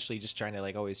intentionally just trying to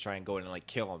like always try and go in and like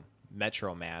kill him.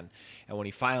 Metro Man, and when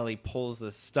he finally pulls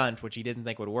this stunt, which he didn't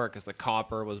think would work because the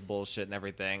copper was bullshit and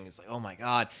everything, it's like, oh my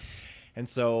god. And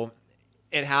so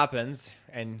it happens,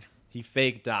 and he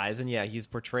fake dies, and yeah, he's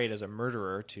portrayed as a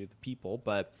murderer to the people,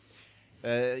 but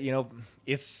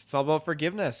it's all about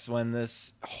forgiveness when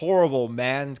this horrible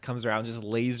man comes around just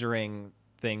lasering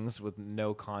things with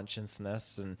no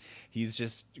consciousness, and he's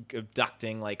just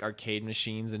abducting like arcade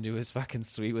machines into his fucking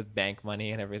suite with bank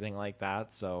money and everything like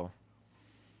that. So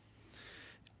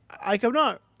Like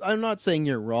I'm not saying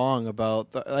you're wrong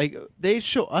about like they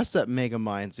show us that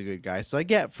Megamind's a good guy. So I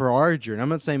get for our journey. I'm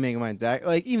not saying Megamind's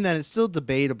like even then it's still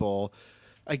debatable.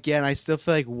 Again, I still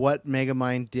feel like what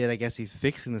Megamind did, I guess he's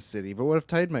fixing the city. But what if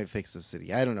Tide might fix the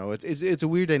city? I don't know. It's a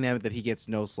weird dynamic that he gets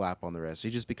no slap on the wrist. He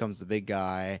just becomes the big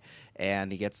guy,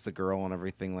 and he gets the girl and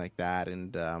everything like that.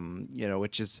 And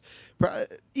which is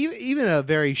even a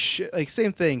very like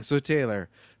same thing. So Taylor,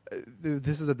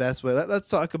 this is the best way. Let's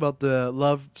talk about the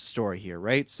love story here,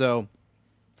 right? So,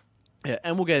 yeah,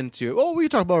 and we'll get into it. Oh, we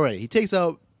talked about already. He takes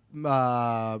out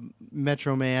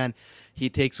Metro Man. He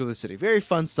takes over the city. Very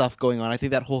fun stuff going on. I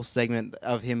think that whole segment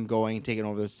of him taking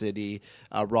over the city,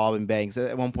 robbing banks.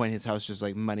 At one point, his house just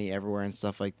like money everywhere and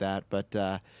stuff like that. But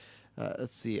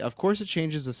let's see. Of course, it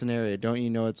changes the scenario. Don't you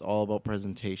know it's all about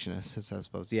presentation? I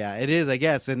suppose. Yeah, it is, I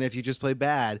guess. And if you just play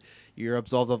bad, you're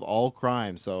absolved of all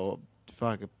crime. So,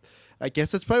 fuck. I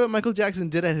guess that's probably what Michael Jackson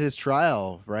did at his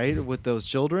trial, right? With those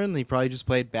children, he probably just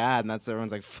played bad, and that's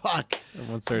everyone's like, "Fuck,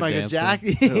 Everyone started Michael dancing.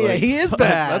 Jackson." They're Yeah, like, he is "Fuck,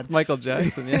 bad. That's Michael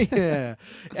Jackson. Yeah. Yeah.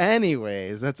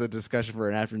 Anyways, that's a discussion for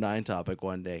an After 9 topic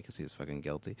one day because he's fucking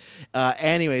guilty.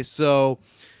 Anyway, so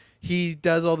he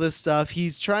does all this stuff.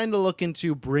 He's trying to look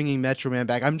into bringing Metro Man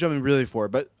back. I'm jumping really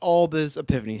forward, but all this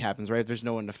epiphany happens, right? There's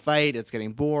no one to fight. It's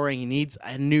getting boring. He needs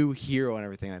a new hero and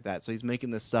everything like that. So he's making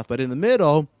this stuff. But in the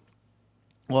middle,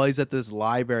 while he's at this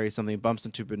library, something bumps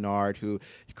into Bernard, who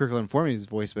Kirkland informed me is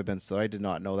voiced by Ben Stiller. I did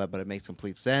not know that, but it makes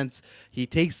complete sense. He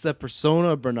takes the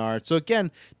persona of Bernard. So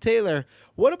again, Taylor,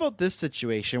 what about this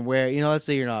situation where, let's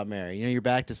say you're not married, you're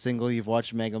back to single, you've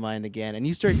watched Megamind again, and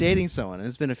you start dating someone, and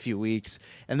it's been a few weeks,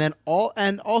 and then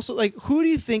also like, who do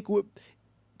you think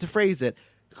to phrase it?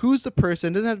 Who's the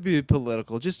person? Doesn't have to be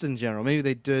political, just in general. Maybe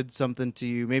they did something to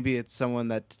you. Maybe it's someone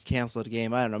that canceled a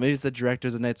game. I don't know. Maybe it's the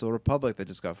directors of Knights of the Republic that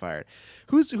just got fired.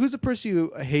 Who's the person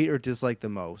you hate or dislike the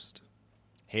most?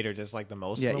 hate or dislike the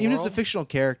most. Yeah, in the even world? as a fictional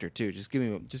character too. Just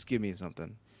give me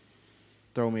something.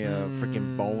 Throw me a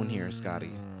freaking bone here,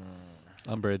 Scotty.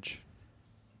 Umbridge.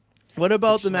 What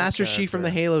about the Fictional Master Chief from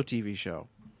the character. Halo TV show?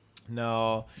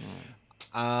 No.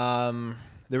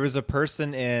 There was a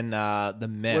person in The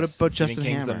Mist. about Stephen Justin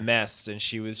King's Hammer? The Mist, and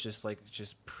she was just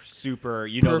super.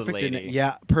 You know the lady.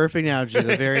 Perfect analogy.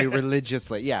 The very religious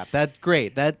lady. Yeah, that's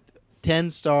great. That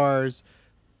 10 stars,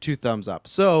 2 thumbs up.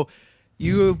 So,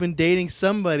 you have been dating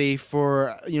somebody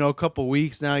for a couple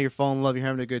weeks now. You're falling in love. You're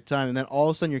having a good time, and then all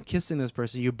of a sudden you're kissing this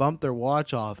person. You bump their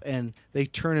watch off, and they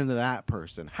turn into that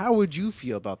person. How would you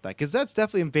feel about that? Because that's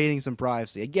definitely invading some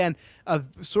privacy. Again, a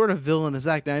sort of villainous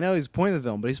act. Now, I know he's pointing the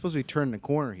villain, but he's supposed to be turning the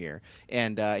corner here,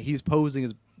 and he's posing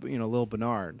as little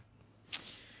Bernard.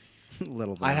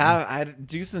 Little Bernard. I had to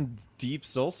do some deep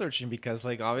soul searching because,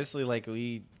 like, obviously, like,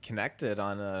 we connected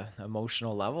on a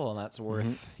emotional level, and that's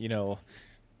worth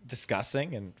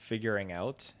discussing and figuring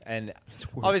out. And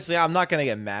obviously, I'm not gonna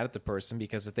get mad at the person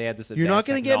because if they had this, you're not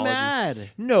gonna get technology- mad.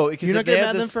 No, because you're not if they gonna had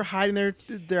mad at them this- for hiding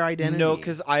their identity. No,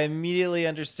 because I immediately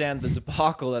understand the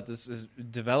debacle that this is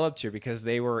developed here because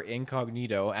they were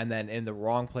incognito and then in the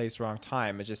wrong place, wrong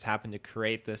time. It just happened to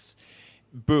create this.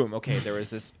 Boom. Okay, there was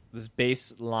this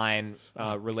baseline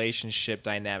relationship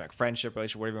dynamic, friendship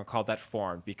relationship, whatever you want to call that,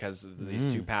 formed because of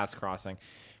these two paths crossing,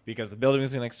 because the building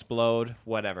was going to explode,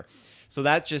 whatever. So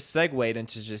that just segued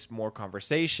into just more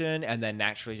conversation and then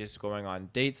naturally just going on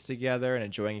dates together and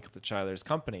enjoying each other's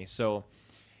company. So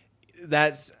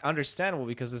that's understandable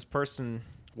because this person,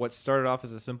 what started off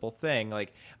as a simple thing,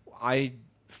 like I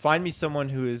find me someone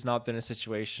who has not been in a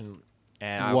situation.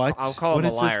 And I'll call him a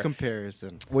liar. What is this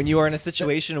comparison? When you are in a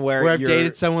situation where I've you're,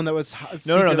 dated someone that was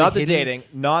no, not the hidden? dating,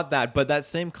 not that, but that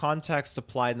same context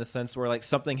applied in the sense where like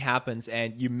something happens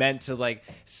and you meant to like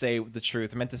say the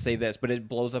truth, meant to say this, but it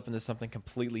blows up into something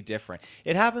completely different.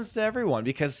 It happens to everyone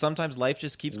because sometimes life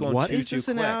just keeps going What too is this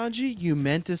quick. analogy? You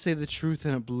meant to say the truth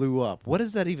and it blew up. What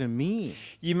does that even mean?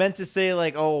 You meant to say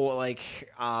like, oh, like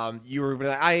you were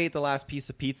like, I ate the last piece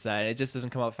of pizza and it just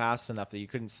doesn't come out fast enough that you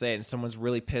couldn't say it, and someone's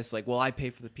really pissed, like, well, I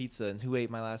paid for the pizza. And who ate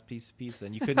my last piece of pizza?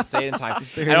 And you couldn't say it in time.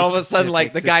 And all of a sudden,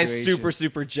 like, the guy's situation.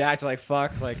 super jacked. Like,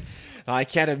 fuck. Like, I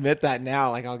can't admit that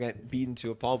now. Like, I'll get beaten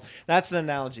to a pulp. That's an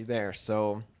analogy there.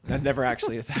 So that never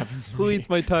actually has happened to me. Who eats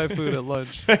my Thai food at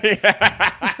lunch?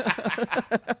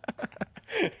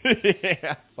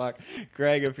 Yeah, fuck.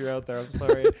 Greg, if you're out there, I'm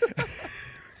sorry.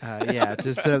 Yeah,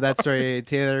 just that story.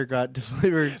 Taylor got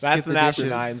delivered. That's an After dishes.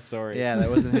 9 story. Yeah, that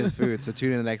wasn't his food. So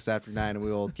tune in the next After 9 and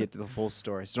we will get to the full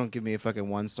story. So don't give me a fucking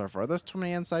 1-star for it. There's too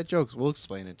many inside jokes. We'll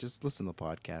explain it. Just listen to the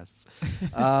podcasts.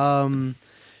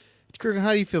 Kurgan,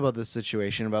 how do you feel about this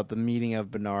situation, about the meeting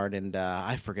of Bernard and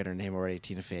I forget her name already,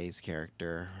 Tina Fey's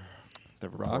character, the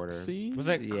reporter. Roxy? Was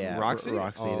it Roxy?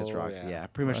 Roxy, it is Oh, Roxy. yeah. Yeah,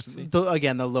 pretty Roxy. much.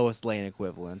 Again, the Lois Lane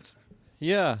equivalent.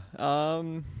 Yeah.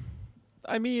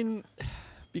 I mean,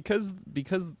 because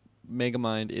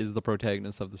Megamind is the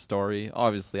protagonist of the story,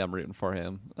 obviously I'm rooting for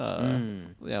him.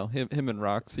 You know, him and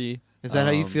Roxy. Is that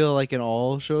how you feel like in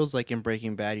all shows? Like in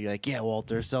Breaking Bad, you're like, yeah,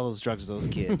 Walter, sell those drugs to those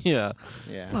kids. Yeah.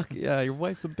 Yeah. Fuck yeah, your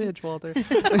wife's a bitch, Walter.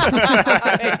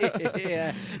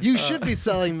 Yeah. You should be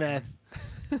selling meth.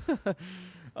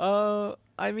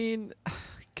 I mean,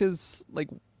 because like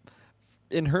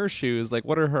in her shoes, like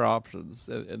what are her options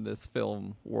in this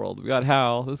film world? We got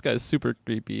Hal. This guy's super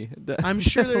creepy. I'm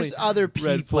sure there's Definitely other people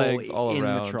red flags all in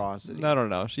around. Metrocity. I don't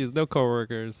know. She has no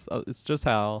coworkers. It's just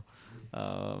Hal.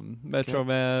 Metro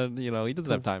Man. You know, he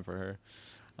doesn't have time for her.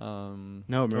 No,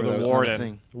 remember Or that the was not a warden.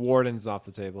 thing. Warden's off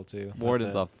the table, too. That's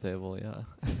Warden's it. off the table.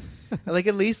 Yeah. Like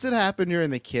at least it happened during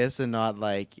the kiss and not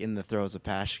like in the throes of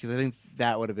passion, because I think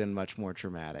that would have been much more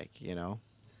traumatic. You know.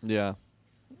 Yeah.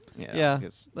 Yeah. Yeah.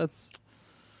 'cause-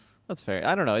 That's fair.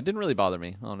 I don't know. It didn't really bother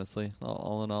me, honestly.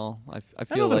 All in all, I I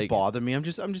feel don't like bother me. I'm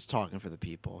just talking for the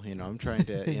people. You know, I'm trying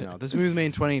to. You know, this movie was made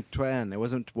in 2010. It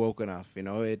wasn't woke enough. You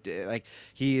know, it like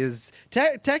he is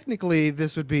technically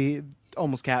this would be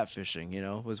almost catfishing. You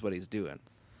know, was what he's doing.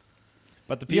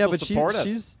 But the people but support it.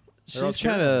 she's They're all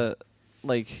cheering kind of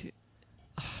like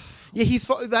Yeah,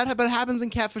 but it happens in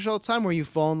catfish all the time, where you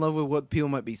fall in love with what people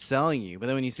might be selling you, but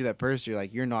then when you see that person, you're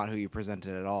like, you're not who you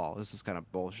presented at all. This is kind of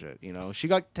bullshit. You know, she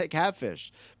got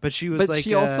catfished, but she was but like,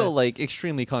 she also like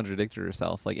extremely contradicted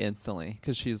herself like instantly,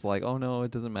 because she's like, oh no,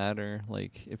 it doesn't matter,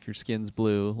 like if your skin's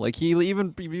blue. Like he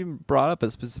even brought up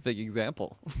a specific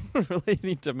example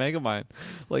relating to Megamind,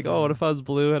 like, oh, what if I was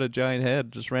blue, had a giant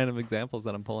head? Just random examples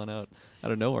that I'm pulling out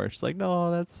of nowhere. She's like,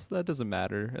 no, that doesn't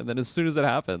matter. And then as soon as it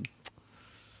happens,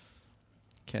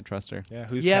 can't trust her. Yeah,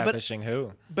 who's Yeah, but- catfishing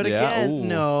who? But Yeah, again, ooh.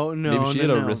 no, Maybe she no, had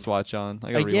no. a wristwatch on.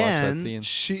 I gotta rewatch Again, that scene.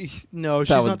 she's was not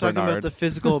talking about Bernard. the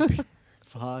physical.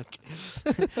 Fuck.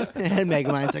 And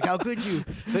Megamind's like, how could you?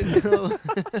 But no.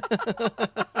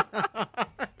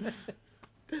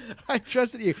 I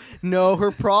trusted you. No,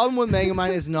 her problem with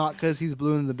Megamind is not because he's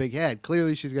blue in the big head.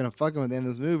 Clearly, she's gonna fuck him at the end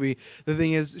of this movie. The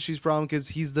thing is, she's problem because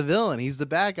he's the villain. He's the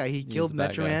bad guy. He killed the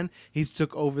bad Metro guy. Man. He's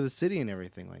took over the city and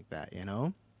everything like that. You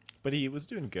know. But he was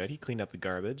doing good. He cleaned up the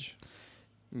garbage.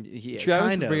 Yeah, Travis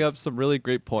kind is bringing of. up some really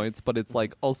great points, but it's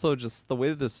like also just the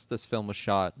way that this film was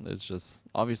shot is just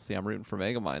obviously I'm rooting for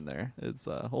Megamind there. It's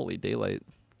holy daylight.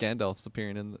 Gandalf's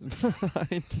appearing in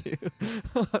behind you.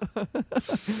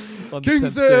 On the King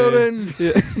 10th day. Theoden!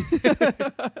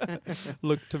 Yeah.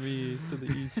 Look to me to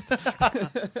the east.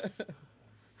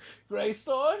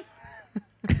 Greystone?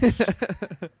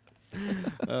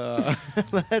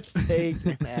 Let's take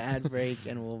an ad break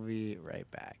and we'll be right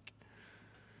back.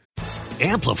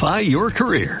 Amplify your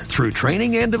career through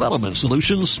training and development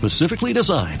solutions specifically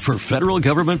designed for federal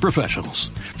government professionals.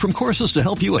 From courses to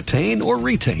help you attain or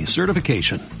retain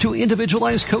certification, to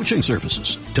individualized coaching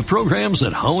services, to programs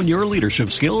that hone your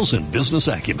leadership skills and business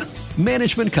acumen,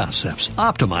 Management Concepts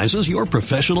optimizes your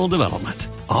professional development.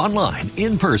 Online,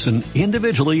 in person,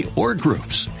 individually, or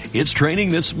groups, it's training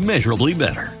that's measurably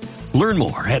better. Learn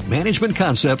more at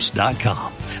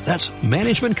managementconcepts.com. That's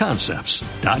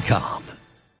managementconcepts.com.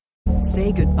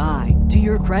 Say goodbye to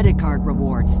your credit card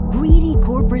rewards. Greedy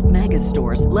corporate mega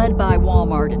stores, led by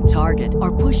Walmart and Target,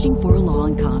 are pushing for a law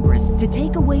in Congress to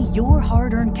take away your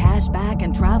hard-earned cash back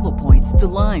and travel points to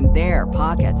line their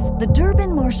pockets. The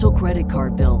Durbin-Marshall credit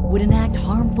card bill would enact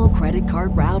harmful credit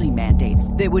card routing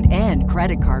mandates that would end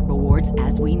credit card rewards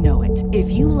as we know it. If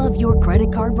you love your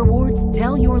credit card rewards,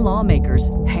 tell your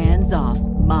lawmakers, hands off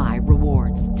my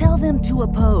rewards. Tell them to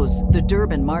oppose the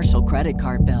Durbin-Marshall credit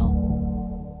card bill.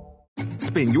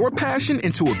 Spin your passion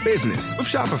into a business with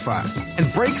Shopify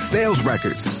and break sales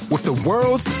records with the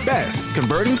world's best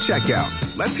converting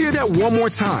checkout. Let's hear that one more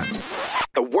time.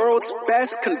 The world's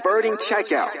best converting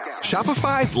checkout.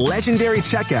 Shopify's legendary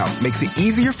checkout makes it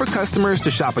easier for customers to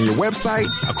shop on your website,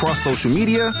 across social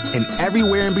media, and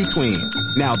everywhere in between.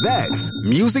 Now that's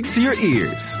music to your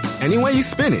ears. Any way you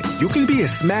spin it, you can be a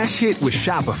smash hit with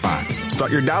Shopify.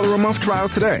 Start your $1 a month trial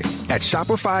today at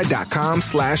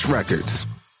shopify.com/records.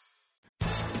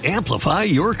 Amplify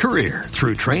your career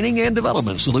through training and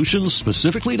development solutions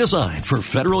specifically designed for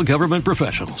federal government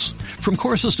professionals. From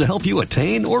courses to help you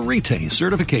attain or retain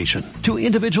certification, to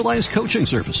individualized coaching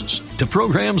services, to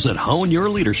programs that hone your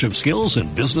leadership skills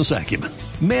and business acumen,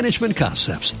 Management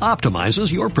Concepts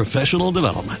optimizes your professional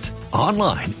development.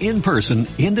 Online, in person,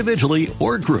 individually,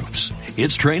 or groups,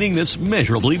 it's training that's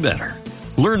measurably better.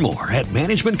 Learn more at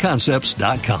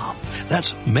managementconcepts.com.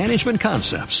 That's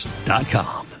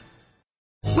managementconcepts.com.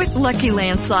 With Lucky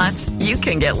Land Slots, you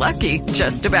can get lucky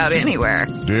just about anywhere.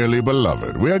 Dearly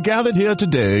beloved, we are gathered here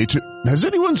today to... Has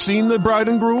anyone seen the bride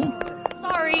and groom?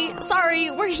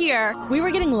 Sorry, we're here. We were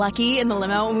getting lucky in the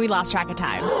limo and we lost track of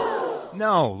time.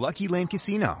 No, Lucky Land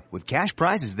Casino, with cash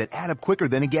prizes that add up quicker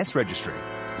than a guest registry.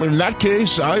 In that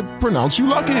case, I pronounce you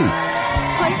lucky.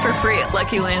 Play for free at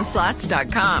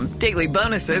LuckyLandSlots.com. Daily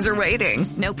bonuses are waiting.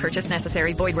 No purchase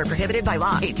necessary. Void where prohibited by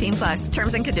law. 18+.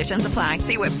 Terms and conditions apply.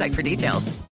 See website for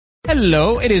details.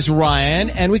 Hello, it is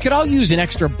Ryan, and we could all use an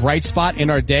extra bright spot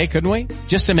in our day, couldn't we?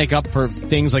 Just to make up for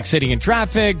things like sitting in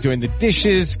traffic, doing the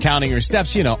dishes, counting your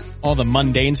steps, you know, all the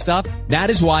mundane stuff. That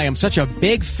is why I'm such a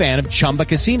big fan of Chumba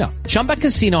Casino. Chumba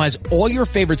Casino has all your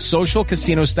favorite social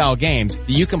casino-style games that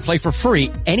you can play for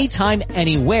free anytime,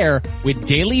 anywhere with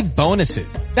daily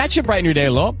bonuses. That should brighten your day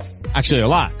a little. Actually, a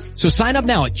lot. So sign up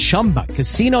now at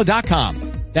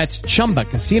ChumbaCasino.com. That's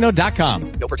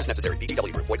ChumbaCasino.com. No purchase necessary.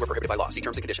 VGW Group. Void where prohibited by law. See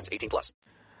terms and conditions. 18+.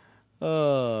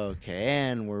 Okay,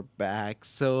 and we're back.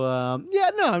 So, I'm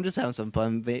just having some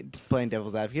fun playing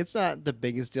devil's advocate. It's not the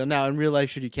biggest deal. Now, in real life,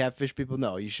 should you catfish people?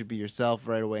 No, you should be yourself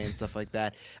right away and stuff like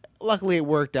that. Luckily, it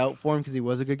worked out for him because he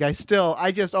was a good guy. Still,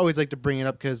 I just always like to bring it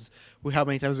up because how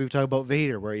many times we've talked about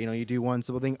Vader, where, you do one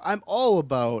simple thing. I'm all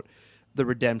about the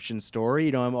redemption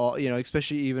story, I'm all,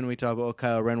 especially even when we talk about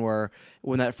Kylo Ren, where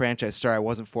when that franchise started, I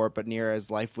wasn't for it, but near as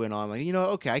life went on, like,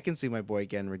 okay, I can see my boy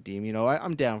getting redeemed.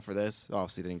 I'm down for this.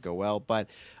 Obviously, it didn't go well, but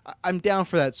I'm down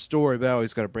for that story. But I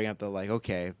always got to bring up the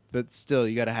okay, but still,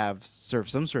 you got to serve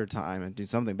some sort of time and do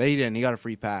something. But he didn't. He got a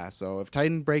free pass. So if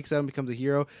Titan breaks out and becomes a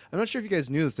hero, I'm not sure if you guys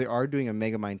knew this. They are doing a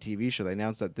Megamind TV show. They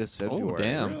announced that this February. Oh,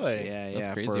 damn! Really? Yeah,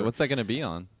 that's crazy. What's that going to be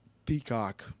on?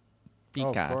 Peacock.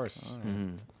 Oh, of course. Oh,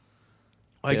 mm-hmm.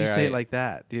 Why'd you say it like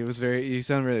that? It was you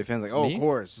sound really offensive. Like, of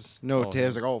course. No,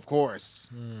 Taylor's like, of course.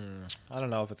 I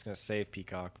don't know if it's going to save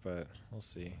Peacock, but we'll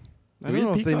see. I don't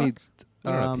know if they need...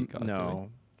 Peacock, no.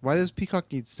 Why does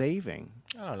Peacock need saving?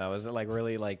 I don't know. Is it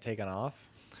really taken off?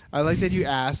 I like that you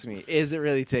asked me. Is it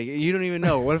really taking? You don't even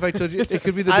know. What if I told you it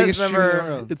could be the biggest streaming in the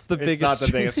world? It's the biggest. It's not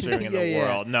the biggest streaming in the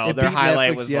world. No, it their beat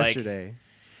highlight Netflix was yesterday.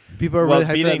 People are really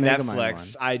hyped beating for that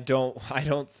Netflix. I don't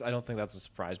think that's a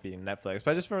surprise beating Netflix.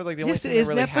 But I just remember the only thing it is.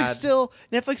 that really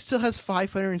Netflix still has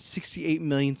 568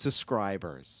 million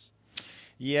subscribers.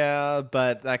 Yeah,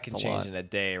 but that can It's a change lot. in a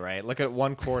day, right? Look at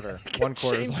one quarter. One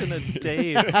quarter Change in a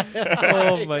day.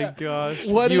 Oh my gosh.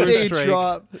 What did Viewer they strike.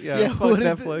 drop? Yeah, fuck what did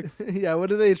Netflix. what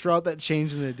did they drop that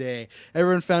changed in a day?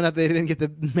 Everyone found out they didn't get the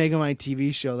Megamind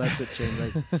TV show. That's what changed.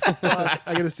 Like, fuck,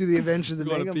 I got to see the Adventures of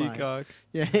Go on a Megamind. Peacock.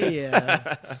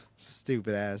 Yeah.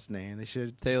 Stupid ass name. They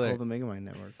should just Taylor. call the Megamind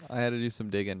Network. I had to do some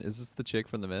digging. Is this the chick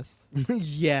from The Mist?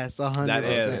 Yes, 100%. That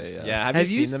is. Yeah. Have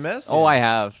you seen The Mist? Oh, I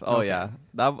have. Oh, Okay. yeah.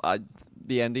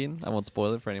 The ending, I won't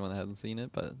spoil it for anyone that hasn't seen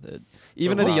it, but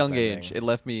even a at a rough young ending. age, it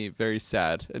left me very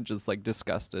sad and just like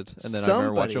disgusted. And then I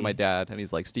remember watching with my dad, and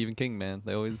he's like, "Stephen King, man,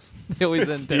 they always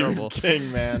end terrible."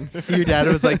 King, man. Your dad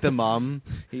was like the mom.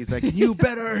 He's like, you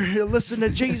better listen to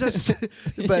Jesus.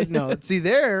 But no, see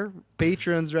there,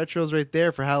 patrons, retros right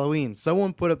there for Halloween.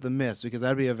 Someone put up The Mist because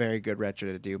that'd be a very good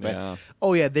retro to do. But Yeah.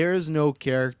 oh yeah, there is no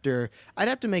character. I'd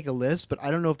have to make a list, but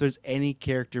I don't know if there's any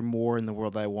character more in the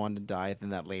world that I want to die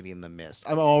than that lady in The Mist.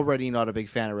 I'm already not a big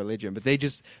fan of religion, but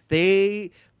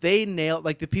they nailed,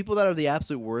 like, the people that are the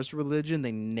absolute worst religion,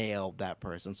 they nailed that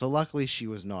person. So luckily she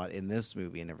was not in this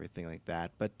movie and everything like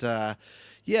that. But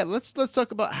yeah, let's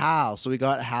talk about Hal. So we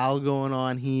got Hal going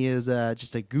on. He is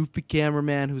just a goofy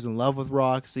cameraman who's in love with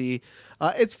Roxy.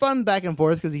 It's fun back and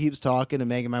forth because he keeps talking to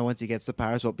Megamind once he gets the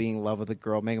powers about being in love with a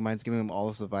girl. Megamind's giving him all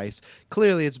this advice.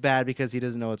 Clearly it's bad because he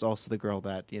doesn't know it's also the girl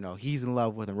that, he's in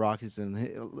love with, and Roxy's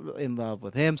in love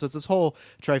with him. So it's this whole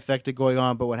trifecta going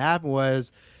on. But what happened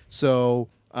was,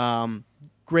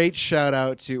 great shout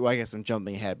out to, well, I guess I'm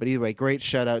jumping ahead, but either way, great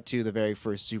shout out to the very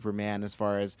first Superman as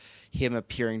far as him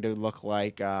appearing to look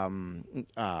like, oh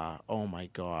my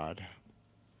God,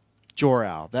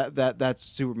 Jor-El. That's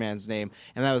Superman's name,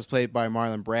 and that was played by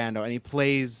Marlon Brando, and he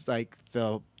plays like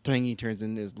the thing he turns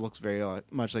in looks very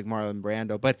much like Marlon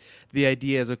Brando. But the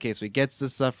idea is, okay, so he gets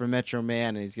this stuff from Metro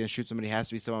Man, and he's gonna shoot somebody. It has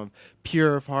to be someone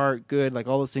pure of heart, good, like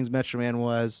all those things Metro Man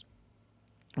was.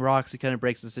 Roxy kind of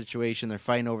breaks the situation. They're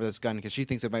fighting over this gun because she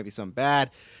thinks it might be something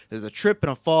bad. There's a trip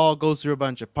and a fall, goes through a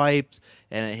bunch of pipes,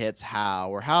 and it hits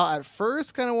Hal. Where Hal at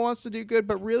first kind of wants to do good,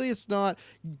 but really it's not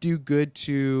do good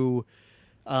to,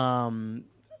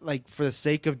 like, for the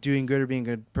sake of doing good or being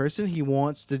a good person. He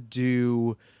wants to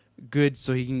do good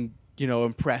so he can,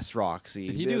 impress Roxy.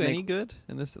 Did he do any good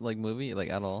in this movie,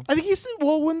 at all? I think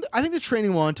I think the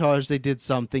training montage, they did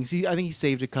some things. I think he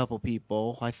saved a couple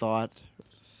people, I thought.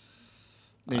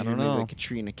 I don't know. Like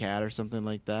Katrina Cat or something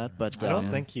like that. But I don't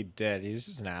think he did. He was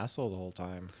just an asshole the whole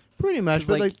time. Pretty much,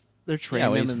 but they're training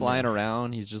him. Yeah, when he's flying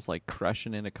around, he's just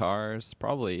crushing into cars.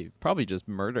 Probably just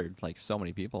murdered so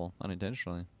many people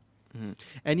unintentionally. Mm-hmm.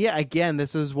 And yeah, again,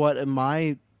 this is what I'm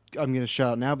going to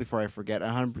shout out now before I forget.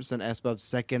 100% SBUB's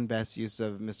second best use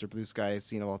of Mr. Blue Sky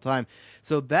scene of all time.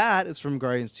 So that is from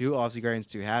Guardians 2. Obviously, Guardians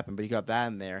 2 happened, but you got that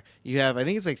in there. You have, I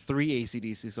think it's 3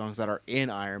 AC/DC songs that are in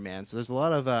Iron Man. So there's a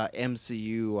lot of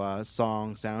MCU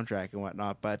song soundtrack and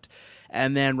whatnot.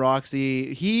 And then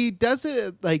Roxy, he does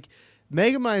it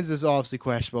Megamind's is obviously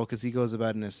questionable because he goes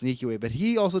about it in a sneaky way, but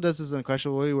he also does this in a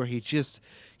questionable way where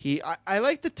I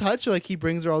like the touch, he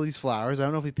brings her all these flowers. I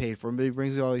don't know if he paid for them, but he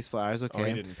brings her all these flowers. Okay. Oh,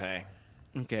 he didn't pay.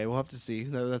 Okay, we'll have to see.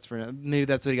 Maybe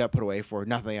that's what he got put away for.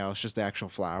 Nothing else, just the actual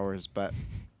flowers. But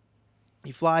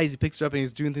he flies, he picks her up, and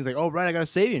he's doing things like, oh, right, I got to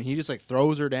save you. And he just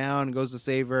throws her down and goes to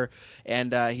save her.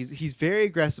 And he's very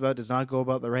aggressive about it, does not go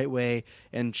about the right way.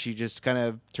 And she just kind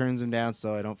of turns him down.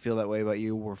 So I don't feel that way about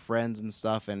you. We're friends and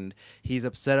stuff. And he's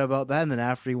upset about that. And then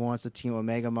after he wants to team with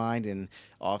Megamind, and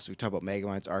obviously we talk about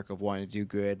Megamind's arc of wanting to do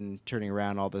good and turning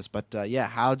around all this. But yeah,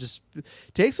 Hal just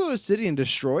takes over the city and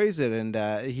destroys it. And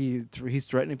he's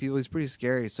threatening people. He's pretty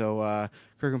scary. So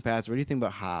Kirk and Paz, what do you think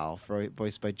about Hal,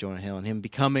 voiced by Jonah Hill, and him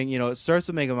becoming, it starts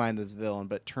with Megamind this villain,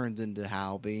 but it turns into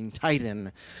Hal being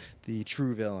Titan, the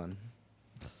true villain.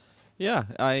 Yeah,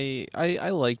 I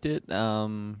liked it.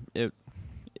 It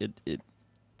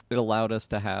allowed us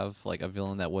to have a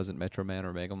villain that wasn't Metro Man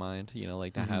or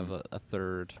Megamind. To have a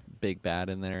third big bad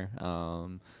in there.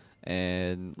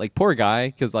 And poor guy,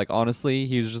 because honestly,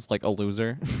 he was just a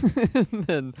loser.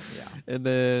 and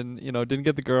then didn't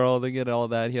get the girl, didn't get all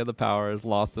that. He had the powers,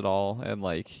 lost it all, and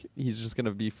he's just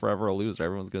gonna be forever a loser.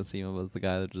 Everyone's gonna see him as the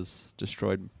guy that just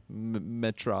destroyed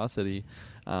Metrocity.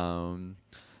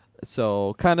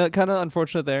 So kind of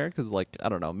unfortunate there, because I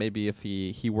don't know, maybe if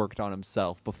he worked on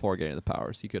himself before getting the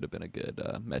powers, he could have been a good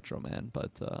Metro Man.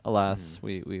 But alas,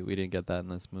 we didn't get that in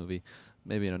this movie.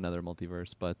 Maybe in another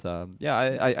multiverse. But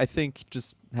yeah, I think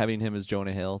just having him as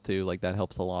Jonah Hill too, that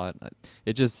helps a lot.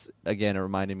 It just, again, it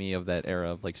reminded me of that era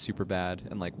of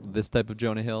Superbad and this type of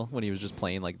Jonah Hill when he was just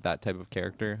playing that type of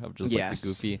character of just the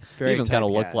goofy. He even kind of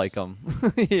looked like him.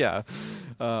 Yeah.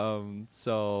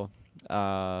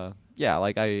 yeah,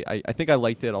 like I think I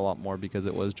liked it a lot more because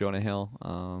it was Jonah Hill.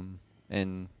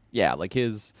 And yeah, like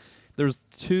there's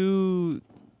two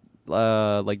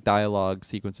like dialogue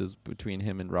sequences between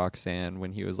him and Roxanne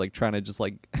when he was like trying to just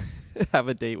like have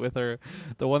a date with her.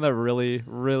 The one that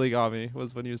really got me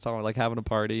was when he was talking about like having a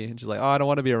party and she's like, oh, I don't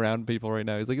want to be around people right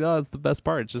now. He's like, no, it's the best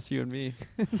part, it's just you and me.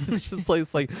 It's just like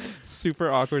it's like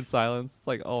super awkward silence. It's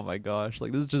like, oh my gosh,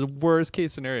 like this is just worst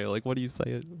case scenario. Like what do you say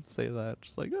to that?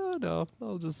 Just like, oh no,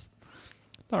 I'll just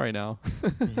not right now.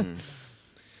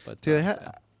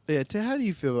 But how do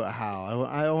you feel about Hal?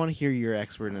 I want to hear your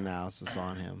expert analysis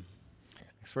on him.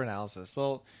 Expert analysis.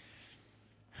 Well,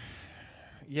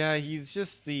 yeah, he's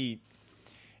just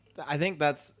I think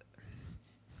that's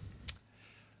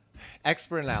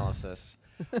expert analysis.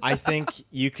 I think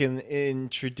you can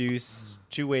introduce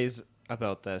two ways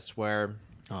about this where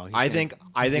I think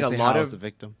a lot of the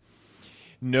victim.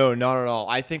 No, not at all.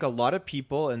 I think a lot of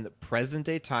people in the present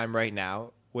day time right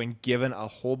now, when given a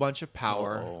whole bunch of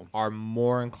power, are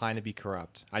more inclined to be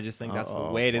corrupt. I just think that's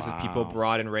the way it is with people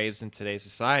brought and raised in today's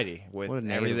society. With what a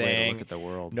negative everything. way to look at the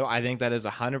world. No, I think that is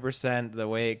 100% the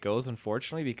way it goes,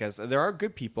 unfortunately, because there are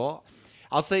good people.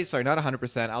 I'll say, sorry, not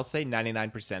 100%. I'll say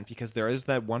 99% because there is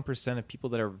that 1% of people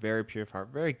that are very pure of heart,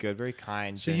 very good, very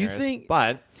kind, so generous. You think?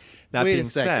 But that being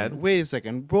said, wait a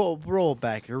second. Roll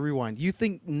back or rewind. You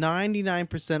think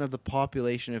 99% of the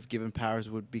population, if given powers,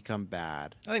 would become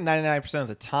bad? I think 99% of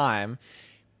the time,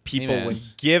 people, when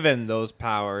given those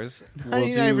powers,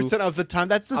 99% of the time.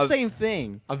 That's the same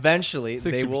thing. Eventually,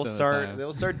 they will start.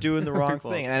 They'll start doing the wrong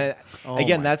thing. And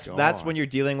again, that's when you're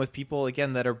dealing with people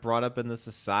again that are brought up in the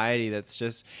society. That's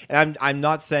just. And I'm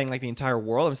not saying like the entire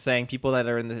world. I'm saying people that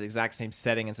are in the exact same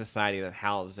setting in society that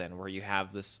Hal is in, where you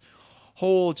have this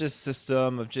whole just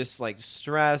system of just like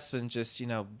stress and just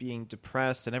being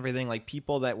depressed and everything. Like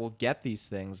people that will get these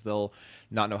things, they'll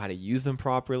not know how to use them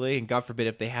properly, and God forbid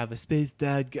if they have a space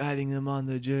dad guiding them on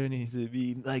the journey to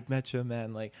be like Metro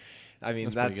Man. Like, I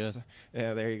mean that's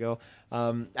yeah, there you go.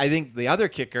 I think the other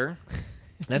kicker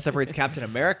that separates Captain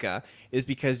America is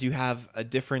because you have a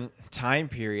different time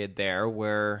period there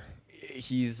where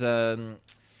he's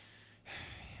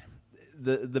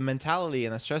the mentality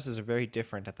and the stresses are very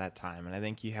different at that time. And I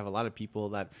think you have a lot of people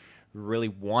that really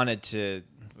wanted to,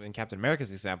 in Captain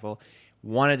America's example,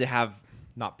 wanted to have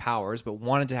not powers, but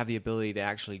wanted to have the ability to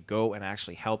actually go and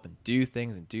actually help and do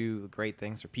things and do great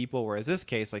things for people. Whereas this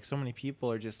case, like so many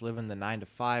people are just living the 9 to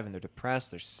 5 and they're depressed,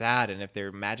 they're sad. And if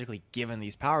they're magically given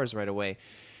these powers right away,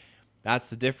 that's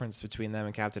the difference between them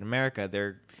and Captain America.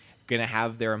 They're going to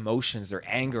have their emotions, their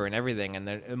anger and everything.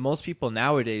 And most people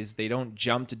nowadays, they don't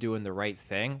jump to doing the right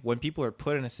thing. When people are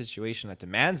put in a situation that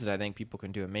demands it, I think people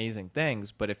can do amazing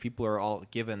things. But if people are all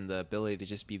given the ability to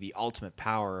just be the ultimate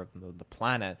power of the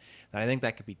planet, then I think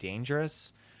that could be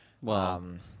dangerous. Well,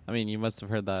 I mean, you must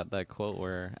have heard that quote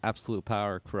where absolute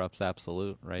power corrupts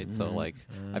absolute, right? So, like,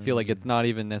 I feel like it's not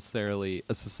even necessarily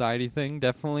a society thing.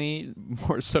 Definitely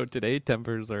more so today.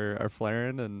 Tempers are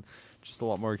flaring and just a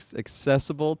lot more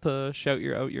accessible to shout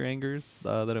out your angers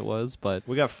than it was. But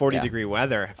we got 40-degree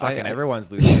weather. Fucking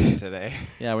everyone's losing it today.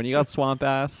 Yeah, when you got swamp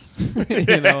ass,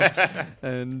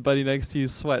 and buddy next to you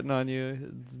sweating on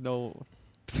you,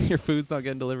 your food's not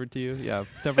getting delivered to you. Yeah,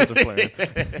 tempers are flaring.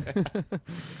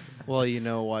 Well, you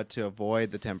know what? To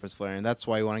avoid the tempers flaring, that's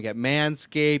why you want to get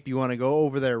Manscaped. You want to go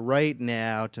over there right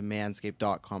now to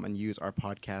manscaped.com and use our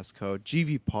podcast code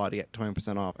GVPOD to get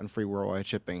 20% off and free worldwide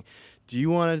shipping. Do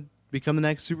you want to become the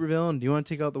next supervillain? Do you want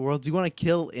to take out the world? Do you want to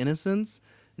kill innocents?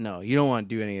 No, you don't want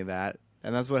to do any of that.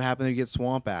 And that's what happens if you get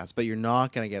swamp ass. But you're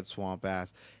not going to get swamp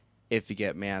ass if you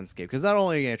get Manscaped. Because not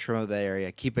only are you going to trim out the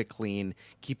area, keep it clean,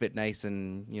 keep it nice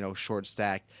and short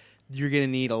stacked, you're going to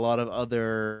need a lot of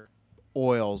other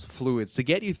oils, fluids to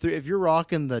get you through. If you're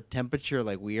rocking the temperature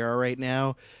like we are right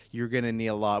now, you're gonna need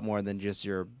a lot more than just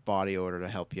your body odor to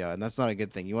help you out, and that's not a good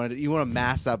thing. You want to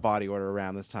mask that body odor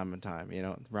around this time of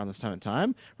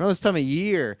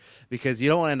year, because you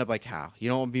don't want to end up like Hal. You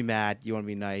don't want to be mad. You want to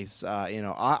be nice.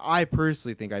 I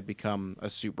personally think I'd become a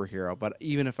superhero, but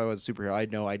even if I was a superhero,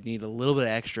 I'd know I'd need a little bit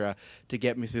extra to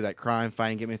get me through that crime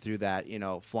fighting, get me through that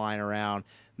flying around.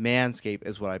 Manscaped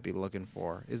is what I'd be looking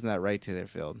for. Isn't that right,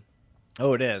 Taylorfield?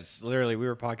 Oh, it is. Literally, we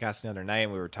were podcasting the other night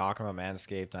and we were talking about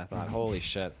Manscaped, and I thought, holy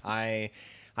shit. I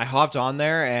hopped on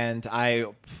there and I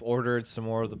ordered some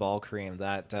more of the ball cream,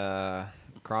 that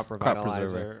crop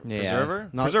revitalizer. Preserver?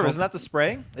 Isn't that the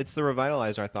spray? It's the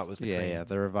revitalizer I thought was the cream. Yeah,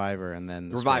 the Reviver and then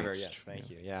the Reviver, spray. yes, thank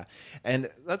you. Yeah. And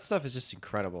that stuff is just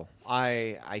incredible.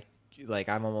 like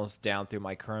I'm almost down through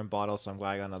my current bottle, so I'm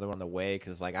glad I got another one on the way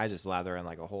because like I just lather in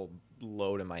like a whole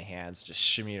load in my hands, just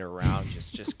shimmy it around,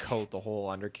 just coat the whole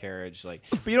undercarriage. Like,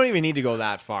 but you don't even need to go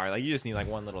that far. Like you just need like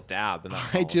one little dab, and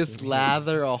that's I all just you need.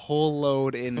 lather a whole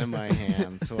load into my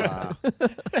hands. Wow.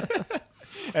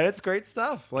 And it's great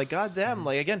stuff. Like goddamn.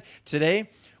 Like again, today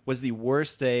was the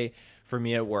worst day for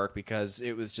me at work because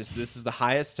it was just this is the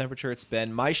highest temperature it's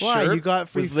been. My Why? shirt You got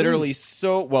free was literally food.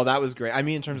 so well. That was great. I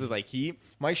mean, in terms of like heat,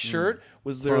 my shirt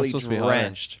was Tomorrow's literally supposed to be higher.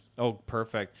 drenched. Oh,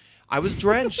 perfect. I was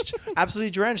drenched,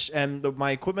 absolutely drenched, and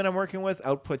my equipment I'm working with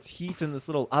outputs heat in this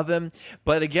little oven.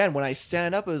 But again, when I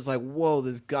stand up, it was like, whoa,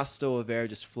 this gusto of air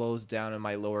just flows down in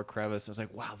my lower crevice. I was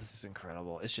like, wow, this is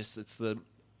incredible. It's the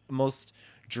most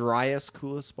driest,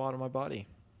 coolest spot on my body.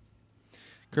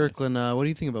 Kirkland, what do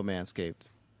you think about Manscaped?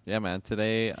 Yeah, man.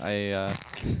 Today I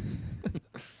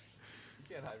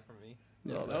Can't hide from me.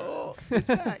 No, he's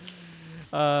back.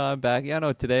 I'm back. Yeah,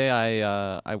 no. Today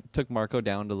I took Marco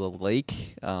down to the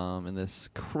lake in this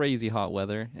crazy hot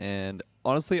weather, and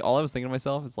honestly, all I was thinking to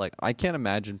myself is like, I can't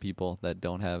imagine people that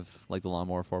don't have like the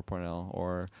Lawnmower 4.0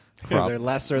 or crop They're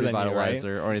lesser than you, right?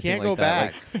 revitalizer or anything Can't like go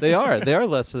that. back. Like, they are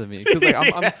lesser than me because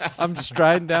like I'm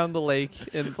striding down the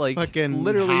lake in like Fucking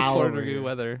literally howl 4 over degree here.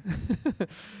 weather,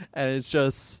 and it's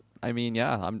just. I mean,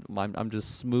 yeah, I'm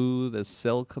just smooth as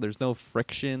silk. There's no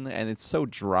friction, and it's so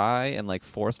dry and like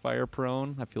forest fire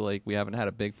prone. I feel like we haven't had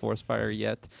a big forest fire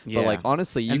yet. Yeah. But like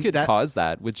honestly, you And could that- cause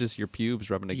that with just your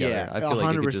pubes rubbing together. Yeah, I feel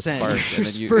like you could just 100%. spark, and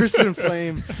then you Burst in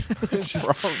flame. that's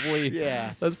probably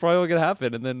Yeah. that's probably what could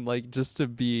happen. And then like just to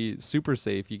be super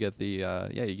safe, you get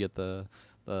the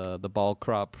the ball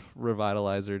crop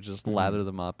revitalizer. Just lather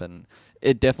them up, and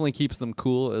it definitely keeps them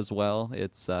cool as well.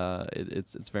 It's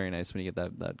very nice when you get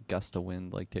that gust of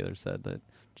wind, like Taylor said, that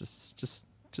just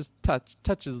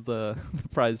touches the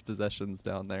prized possessions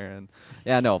down there. And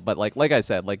yeah, no, but like I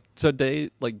said, like days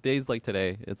like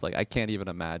today, it's like I can't even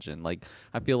imagine. Like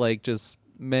I feel like just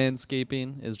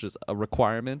manscaping is just a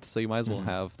requirement, so you might as well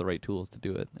have the right tools to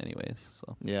do it anyways.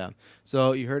 So Yeah.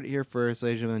 So you heard it here first,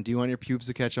 ladies and gentlemen. Do you want your pubes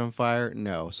to catch on fire?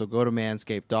 No. So go to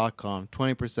manscaped.com,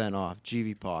 20% off,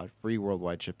 GV Pod, free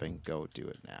worldwide shipping. Go do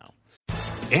it now.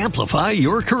 Amplify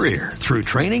your career through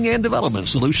training and development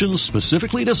solutions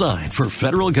specifically designed for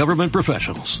federal government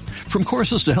professionals. From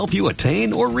courses to help you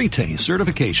attain or retain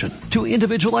certification, to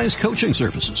individualized coaching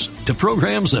services, to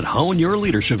programs that hone your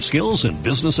leadership skills and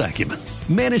business acumen,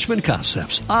 Management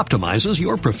Concepts optimizes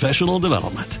your professional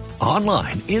development.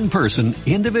 Online, in person,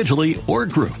 individually, or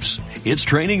groups, it's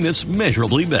training that's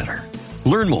measurably better.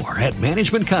 Learn more at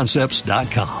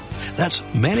managementconcepts.com. That's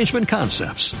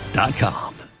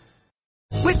managementconcepts.com.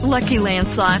 With Lucky Land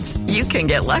Slots, you can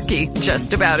get lucky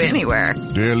just about anywhere.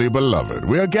 Dearly beloved,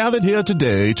 we are gathered here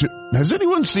today to... Has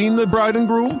anyone seen the bride and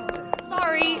groom?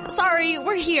 Sorry,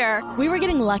 we're here. We were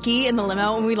getting lucky in the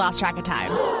limo and we lost track of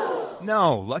time.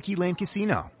 No, Lucky Land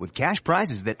Casino, with cash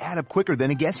prizes that add up quicker than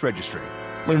a guest registry.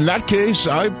 In that case,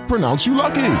 I pronounce you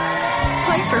lucky.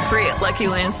 Play for free at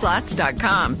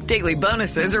LuckyLandSlots.com. Daily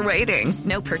bonuses are waiting.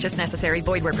 No purchase necessary.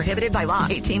 Void where prohibited by law.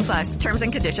 18+. Terms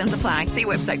and conditions apply. See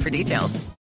website for details.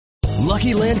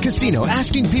 Lucky Land Casino,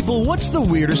 asking people, what's the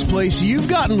weirdest place you've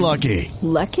gotten lucky?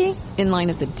 Lucky? In line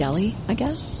at the deli, I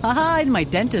guess? Aha, in my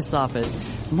dentist's office.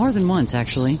 More than once,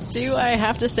 actually. Do I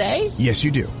have to say? Yes,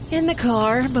 you do. In the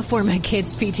car before my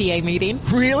kids' PTA meeting.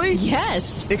 Really?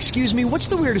 Yes. Excuse me, what's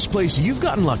the weirdest place you've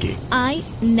gotten lucky? I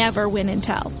never win and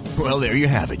tell. Well, there you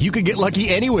have it. You can get lucky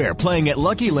anywhere, playing at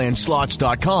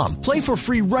LuckyLandSlots.com. Play for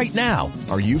free right now.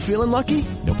 Are you feeling lucky?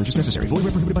 No purchase necessary. Void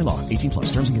where prohibited by law. 18+.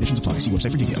 Terms and conditions apply. See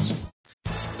website for details.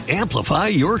 Amplify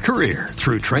your career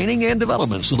through training and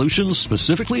development solutions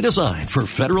specifically designed for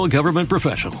federal government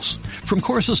professionals. From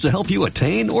courses to help you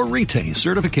attain or retain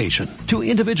certification, to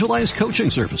individualized coaching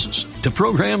services, to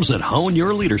programs that hone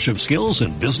your leadership skills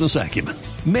and business acumen,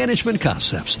 Management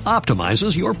Concepts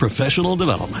optimizes your professional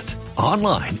development.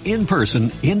 Online, in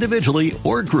person, individually,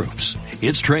 or groups,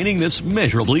 it's training that's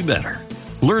measurably better.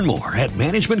 Learn more at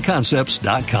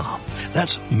managementconcepts.com.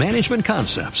 That's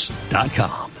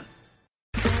managementconcepts.com.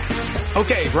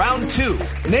 Okay, round two.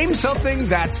 Name something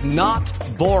that's not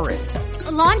boring.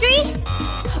 A laundry?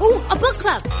 Ooh, a book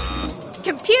club.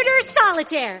 Computer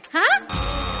solitaire, huh?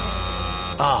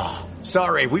 Ah,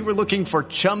 sorry, we were looking for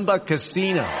Chumba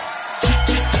Casino.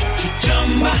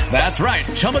 That's right,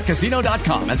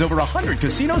 ChumbaCasino.com has over 100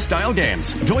 casino-style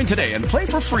games. Join today and play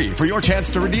for free for your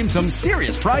chance to redeem some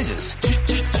serious prizes.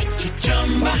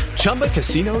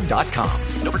 ChumbaCasino.com.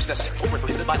 No purchase necessary. Void where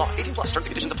prohibited by law. 18+. Terms and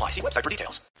conditions apply. See website for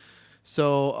details.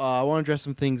 So I want to address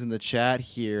some things in the chat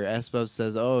here. SBub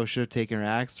says, "Oh, should have taken her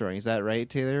axe throwing." Is that right,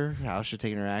 Taylor? Hal should have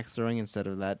taken her axe throwing instead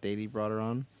of that date he brought her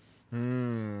on.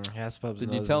 Yeah, I suppose.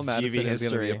 Did you tell Madison it was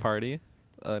going to be a party?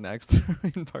 An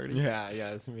Axe-throwing party? Yeah,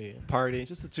 it's going to be a party.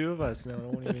 Just the two of us. No, it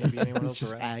won't even be anyone else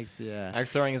Just around. Axe, yeah.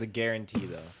 Axe-throwing is a guarantee,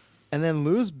 though. And then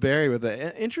Lewis Berry with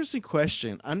an interesting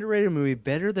question. Underrated movie,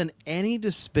 better than any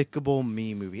Despicable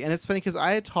Me movie. And it's funny because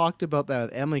I had talked about that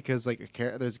with Emily because like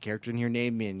there's a character in here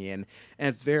named Minion.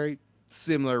 And it's very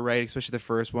similar, right? Especially the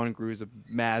first one. Gru's a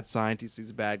mad scientist. He's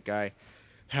a bad guy.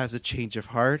 Has a change of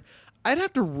heart. I'd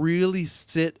have to really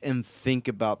sit and think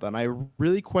about that. And I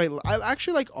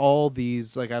actually like all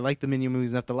these. Like I like the Minion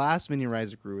movies enough. The last Minion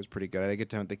Rise of Gru was pretty good. I had a good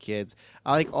time with the kids.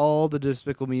 I like all the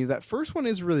Despicable Me. That first one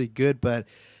is really good,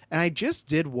 and I just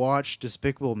did watch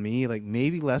Despicable Me like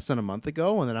maybe less than a month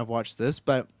ago, and then I've watched this,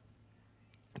 but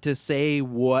to say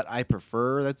what I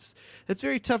prefer, that's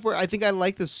very tough. Where I think I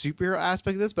like the superhero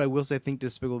aspect of this, but I will say I think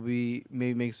Despicable Me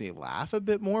maybe makes me laugh a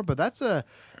bit more. But that's a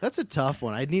tough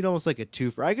one. I'd need almost like a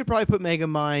twofer. I could probably put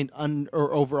Megamind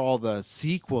or over all the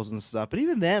sequels and stuff. But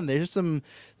even then, there's some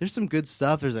good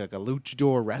stuff. There's like a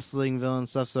luchador wrestling villain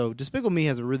stuff. So Despicable Me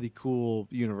has a really cool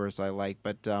universe I like.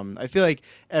 But I feel like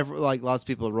lots of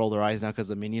people roll their eyes now because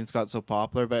the Minions got so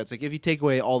popular. But it's like if you take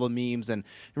away all the memes and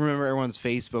remember everyone's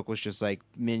Facebook was just like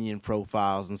Minion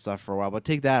profiles and stuff for a while, but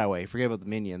take that away. Forget about the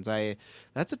Minions.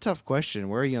 That's a tough question.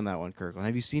 Where are you on that one, Kirkland?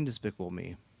 Have you seen Despicable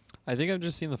Me? I think I've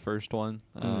just seen the first one.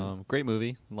 Great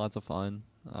movie, lots of fun.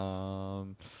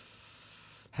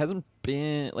 Hasn't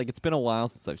been it's been a while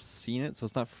since I've seen it, so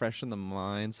it's not fresh in the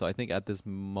mind. So I think at this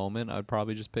moment I'd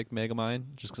probably just pick Megamind,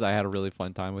 just because I had a really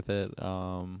fun time with it.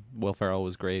 Will Ferrell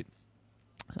was great.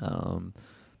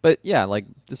 But yeah, like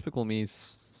Despicable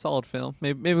Me's solid film.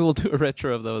 Maybe we'll do a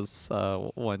retro of those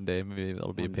one day. Maybe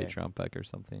that'll be a Patreon pick or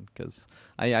something, because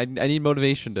I need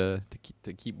motivation to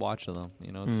keep watching them.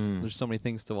 You know, there's so many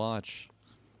things to watch.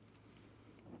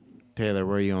 Taylor,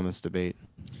 where are you on this debate?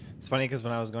 It's funny because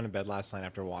when I was going to bed last night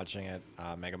after watching it,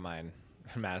 Megamind,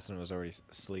 Madison was already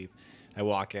asleep. I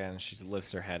walk in, she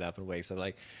lifts her head up and wakes up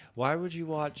like, "Why would you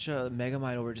watch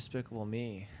Megamind over Despicable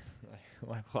Me?" I'm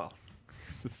like, well,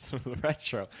 it's the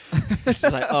retro. She's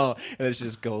like, oh, and then she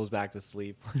just goes back to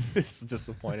sleep. It's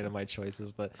disappointed in my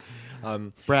choices, but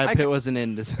Brad Pitt wasn't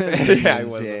in this. Yeah, I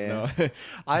wasn't. Yeah.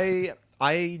 No,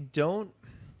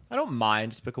 I don't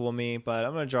mind Despicable Me, but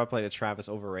I'm gonna drop like a Travis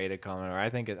overrated comment. Or I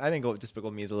think Despicable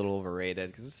Me is a little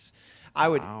overrated, because I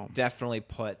would definitely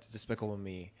put Despicable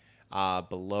Me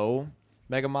below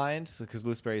Megamind, because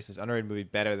Lewis Berry says underrated movie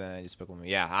better than Despicable Me.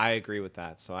 Yeah, I agree with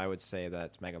that. So I would say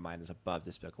that Megamind is above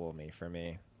Despicable Me for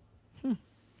me.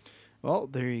 Well,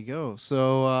 there you go.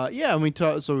 So yeah, and we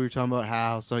were talking about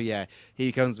how he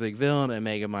becomes a big villain, and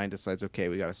Megamind decides, okay,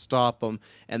 we got to stop him,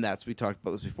 and we talked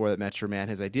about this before, that Metro Man,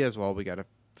 his idea as well. We got to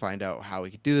find out how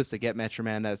we could do this to get Metro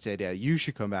Man. That's the idea. You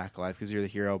should come back alive because you're the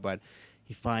hero, but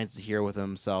he finds the hero with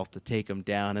himself to take him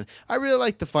down. And I really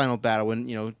like the final battle when,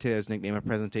 Taylor's nickname a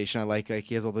presentation. I like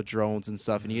he has all the drones and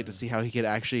stuff, and you get to see how he could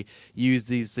actually use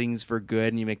these things for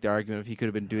good. And you make the argument if he could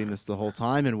have been doing this the whole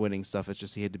time and winning stuff. It's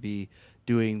just he had to be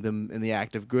doing them in the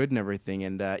act of good and everything.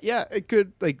 And it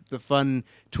could, like, the fun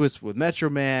twist with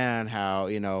Metro Man, how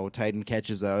Titan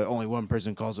catches only one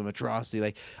person calls him atrocity.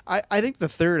 Like I think the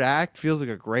third act feels like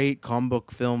a great comic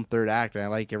book film third act, and I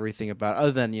like everything about,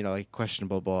 other than like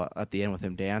questionable at the end with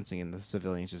him dancing and the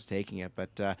civilians just taking it.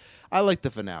 But I like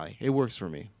the finale. It works for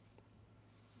me.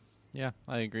 Yeah,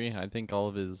 I agree. I think all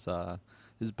of his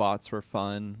bots were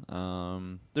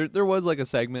fun. There was like a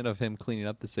segment of him cleaning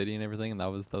up the city and everything, and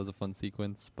that was a fun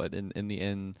sequence. But in the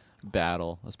end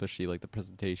battle, especially like the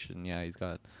presentation, yeah, he's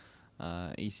got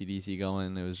AC/DC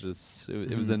going. It was just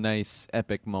it was a nice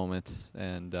epic moment,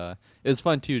 and it was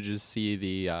fun too to just see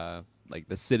the like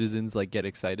the citizens like get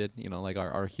excited, like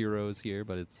our heroes here,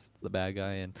 but it's the bad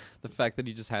guy, and the fact that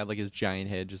he just had like his giant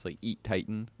head just like eat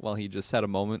Titan while he just had a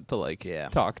moment to like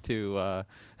talk to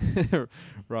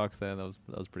Roxanne. That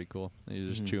was pretty cool. And he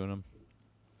was just chewing him.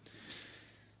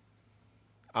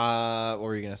 What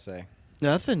were you gonna say?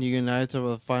 Nothing. You can either talk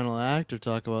about the final act or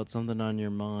talk about something on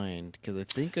your mind, because I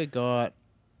think I got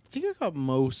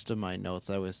most of my notes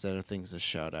I was said of things to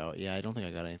shout out. Yeah, I don't think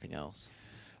I got anything else.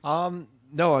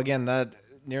 No, again, that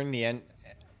nearing the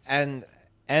end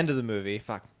of the movie,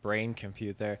 fuck, brain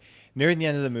compute there. Nearing the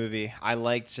end of the movie, I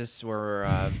liked just where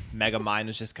Megamind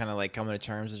was just kind of like coming to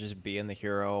terms with just being the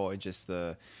hero, and just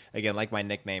again, like my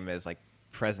nickname is like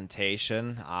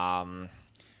presentation.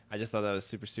 I just thought that was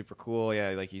super, super cool. Yeah,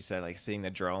 like you said, like seeing the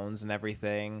drones and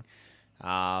everything.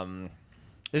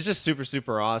 It's just super,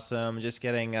 super awesome. Just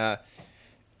getting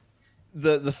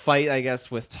the fight, I guess,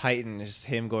 with Titan, just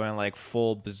him going like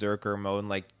full berserker mode and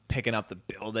like picking up the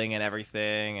building and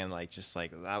everything, and like just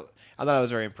like that. I thought it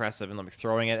was very impressive, and like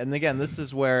throwing it. And again, this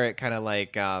is where it kind of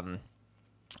like it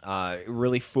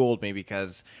really fooled me,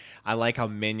 because I like how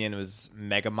Minion was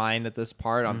Megamind at this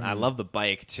part. I love the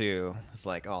bike too. It's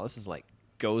like, oh, this is like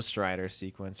Ghost Rider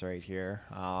sequence right here.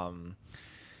 And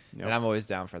I'm always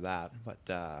down for that. But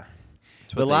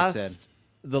the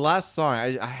last song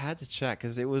I had to check,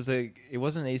 because it wasn't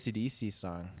an AC/DC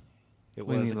song. It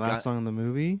was the last song in the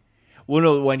movie. Well,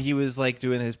 no, when he was like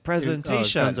doing his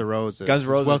presentation, Guns N' Roses.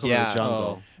 Welcome to the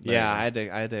Jungle. Yeah, I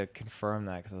had to confirm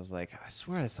that, because I was like, I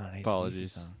swear that's not an AC/DC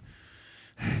song.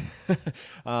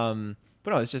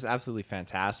 But no, it's just absolutely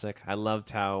fantastic. I loved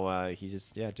how he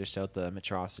just dished out the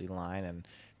Metrocity line, and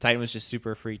Titan was just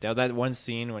super freaked out. That one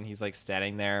scene when he's like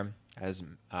standing there as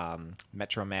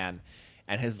Metro Man,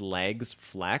 and his legs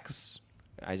flex.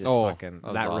 I just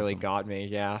that really got me.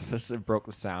 Yeah, it broke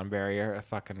the sound barrier. It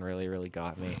fucking really, really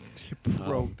got me. You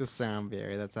broke the sound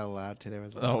barrier. That's how loud today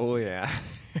was. Oh yeah.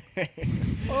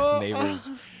 Neighbors.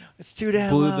 It's too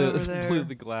damn loud over there. Blew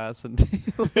the glass into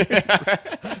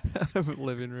the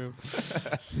living room.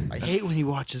 I hate when he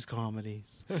watches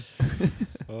comedies.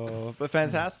 But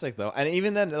fantastic though, and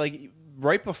even then, like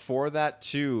right before that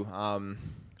too.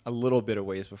 A little bit of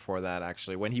ways before that,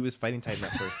 actually, when he was fighting Titan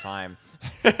that first time,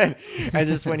 and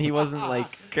just when he wasn't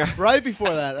like right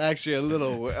before that, actually,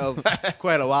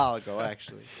 quite a while ago,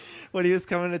 actually, when he was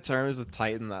coming to terms with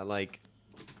Titan, that like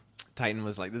Titan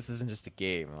was like, this isn't just a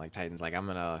game. Like Titan's like, I'm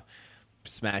gonna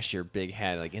smash your big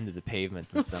head like into the pavement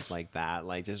and stuff like that,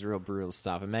 like just real brutal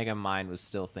stuff. And Megamind was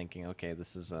still thinking, okay,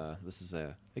 this is a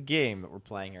game that we're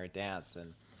playing or a dance,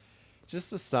 and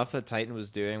just the stuff that Titan was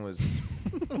doing was.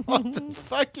 What the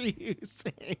fuck are you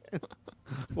saying?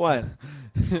 What?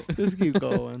 Just keep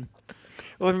going.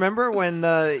 Well, remember when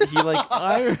he like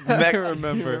I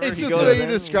remember. It's just the way you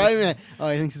describe it. Oh,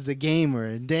 I think it's a game or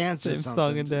a dance or something.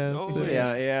 Song and dance. Oh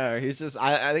yeah. He's just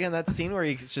I think in that scene where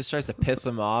he just tries to piss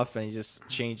him off, and he just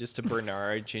changes to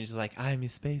Bernard, changes like I'm your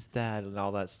space dad and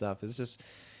all that stuff. It's just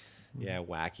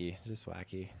wacky, just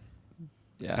wacky.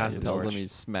 Yeah, he tells him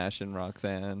he's smashing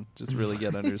Roxanne. Just really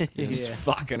get under his skin. He's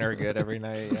fucking her good every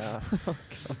night. Yeah,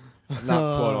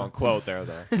 not quote unquote there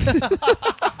though.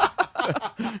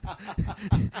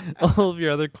 All of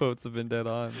your other quotes have been dead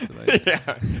on tonight.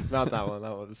 Yeah, not that one.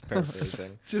 That one was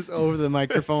paraphrasing. Just over the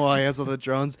microphone while he has all the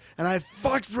drones. And I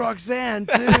fucked Roxanne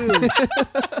too.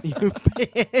 You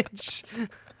bitch.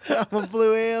 I'm a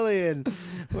blue alien.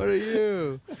 What are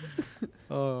you?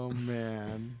 Oh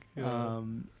man.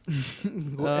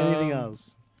 Anything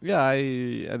else? Yeah,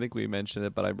 I think we mentioned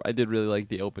it, but I did really like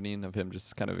the opening of him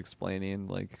just kind of explaining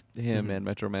like him and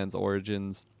Metro Man's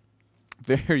origins.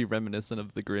 Very reminiscent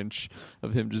of the Grinch,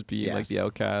 of him just being like the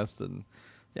outcast, and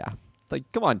like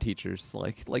come on teachers,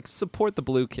 like support the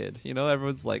blue kid. You know,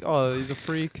 everyone's like, oh, he's a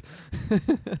freak.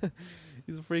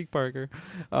 He's a freak, Parker.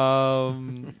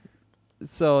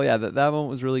 So yeah, that one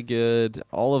was really good.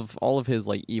 All of his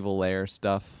like evil lair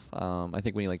stuff. I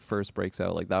think when he like first breaks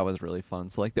out, like that was really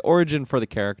fun. So like the origin for the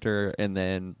character, and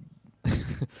then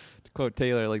to quote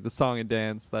Taylor, like the song and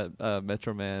dance that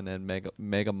Metro Man and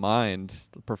Megamind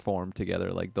performed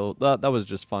together, like that was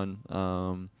just fun.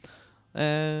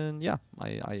 And yeah,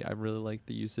 I really like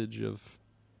the usage of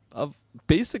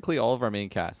basically all of our main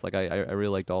cast. Like I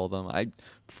really liked all of them. I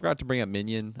forgot to bring up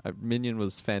Minion. Minion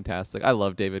was fantastic. I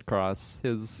love David Cross.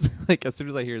 His like as soon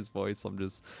as I hear his voice,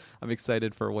 I'm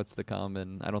excited for what's to come,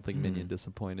 and I don't think Minion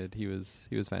disappointed. He was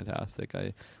fantastic.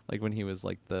 I like when he was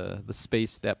like the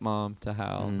space stepmom to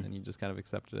Hal, and he just kind of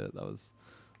accepted it. That was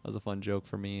a fun joke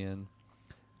for me, and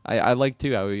I like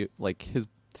too how he, like his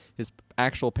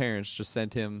actual parents just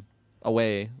sent him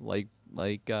away like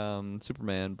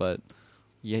Superman, but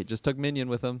he just took Minion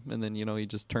with him, and then he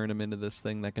just turned him into this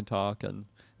thing that can talk, and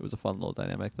it was a fun little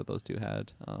dynamic that those two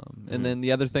had. And then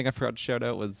the other thing I forgot to shout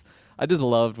out was I just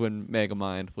loved when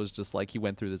Megamind was just like, he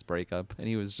went through this breakup and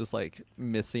he was just like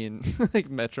missing like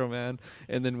Metro Man,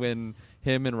 and then when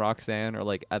him and Roxanne are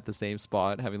like at the same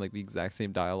spot having like the exact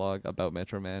same dialogue about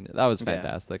Metro Man, that was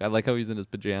fantastic. I like how he's in his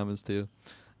pajamas too.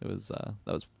 It was that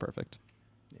was perfect.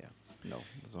 Yeah, no,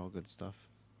 it was all good stuff.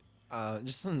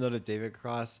 Just a note of David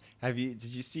Cross. Did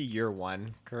you see Year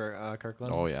One,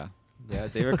 Kirkland? Oh yeah. Yeah,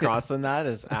 David Cross in that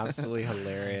is absolutely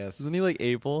hilarious. Isn't he like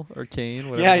Abel or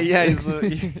Cain? Whatever? Yeah.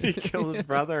 He killed his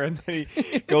brother and then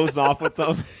he goes off with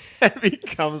them and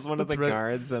becomes one of the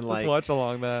guards. And let's watch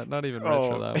along that. Not even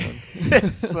retro that one.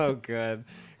 It's so good.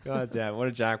 God damn, one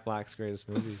of Jack Black's greatest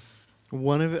movies.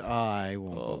 One of it, I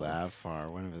won't go that far.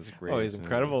 One of his greatest. Oh, he's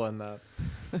incredible in that.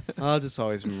 I'll just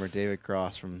always remember David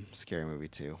Cross from Scary Movie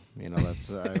 2. You know, that's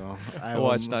I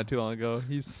watched not too long ago.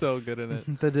 He's so good in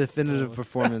it. The definitive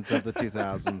performance of the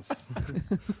 2000s.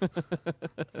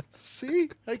 See,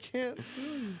 I can't.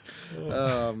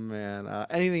 Oh man.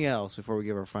 Anything else before we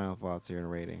give our final thoughts here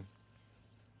and rating?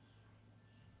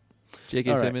 J.K.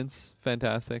 All right. Simmons,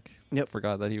 fantastic. Yep.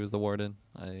 Forgot that he was the warden.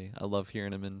 I love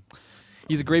hearing him, and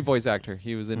he's a great voice actor.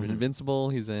 He was in Invincible.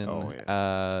 He was in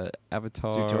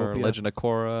Avatar, Zootopia. Legend of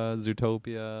Korra,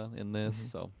 Zootopia. In this,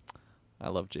 so I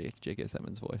love J.K.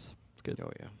 Simmons' voice. It's good.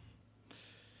 Oh yeah.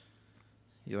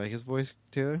 You like his voice,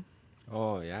 Taylor?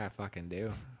 Oh yeah, I fucking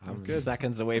do. I'm good.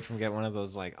 seconds away from getting one of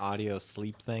those like audio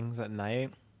sleep things at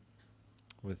night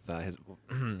with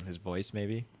his voice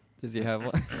maybe. Does he have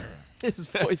one? His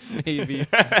voice maybe.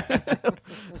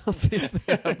 I'll see if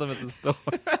they have them at the store.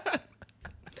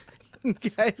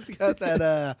 Guys got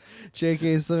that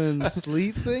J.K. Simmons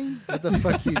sleep thing? What the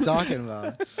fuck are you talking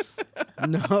about?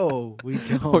 No, we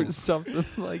don't. Or something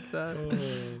like that.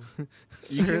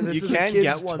 Sir, this you is a can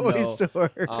kid's get one toy though.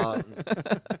 store.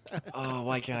 Oh,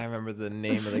 why can't I remember the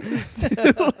name of the?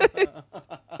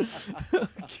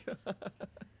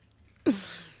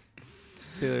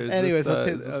 Taylor, is Anyways, I'll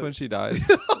is this when she dies?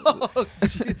 Oh,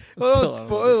 gee. Well, don't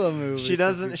spoil the movie. She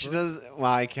doesn't. She does.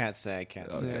 Well, I can't say. I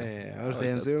can't say. Yeah, what if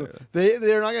they that's do? fair.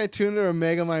 They're not gonna tune into a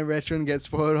Megamind Retro and get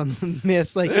spoiled on the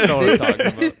miss. Like, They know what I'm talking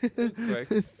about. That's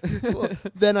correct. Well,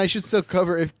 then I should still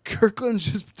cover if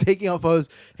Kirkland's just taking out photos.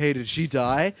 Hey, did she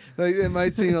die? Like, it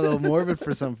might seem a little morbid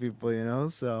for some people, you know.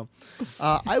 So,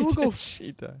 I will go.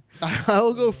 She died. I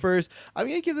will go first. I'm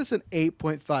gonna give this an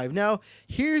 8.5. Now,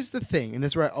 here's the thing, and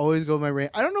this is where I always go with my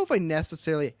rank. I don't know if I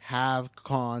necessarily have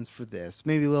cons for this.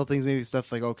 Maybe little things, maybe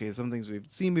stuff like, okay, some things we've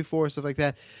seen before, stuff like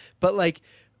that. But like,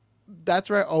 that's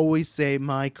where I always say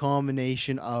my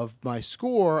combination of my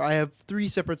score. I have 3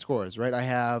 separate scores, right? I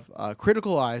have a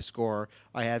critical eye score,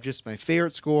 I have just my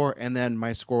favorite score, and then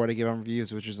my score what I give on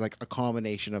reviews, which is like a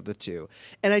combination of the two.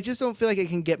 And I just don't feel like it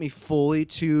can get me fully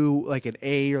to like an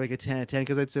A or like a 10 out of 10,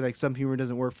 because I'd say like some humor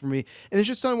doesn't work for me. And there's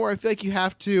just something where I feel like you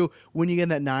have to, when you get in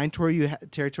that 9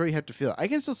 territory, you have to feel it. I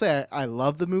can still say I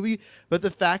love the movie, but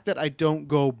the fact that I don't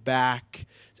go back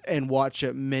and watch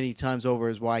it many times over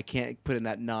is why I can't put in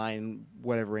that 9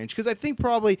 whatever range, because I think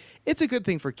probably it's a good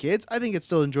thing for kids. I think it's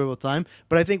still enjoyable time,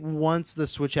 but I think once the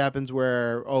switch happens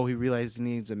where he realizes he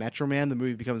needs a Metro Man, the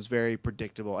movie becomes very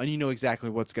predictable and you know exactly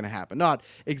what's going to happen. Not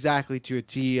exactly to a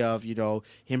T of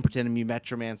him pretending to be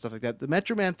Metro Man, stuff like that. The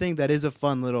Metro Man thing, that is a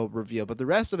fun little reveal, but the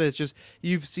rest of it is just,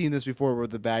 you've seen this before where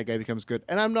the bad guy becomes good,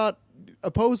 and I'm not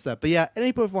opposed to that. But yeah, at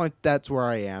any point that's where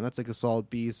I am. That's like a solid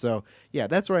B. So yeah,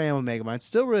 that's where I am with Megamind.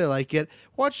 Still really like it.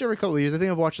 Watched it every couple of years. I think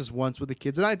I've watched this once with the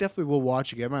kids, and I definitely will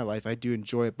watch again in my life. I do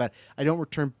enjoy it, but I don't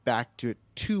return back to it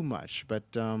too much. But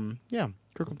yeah,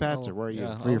 Kirkland Patzer, where are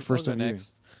you for your first I'll time go viewing?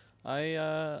 next.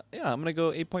 I'm gonna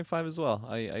go 8.5 as well.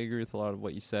 I agree with a lot of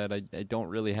what you said. I don't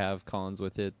really have cons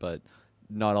with it, but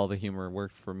not all the humor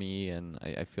worked for me, and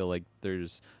I feel like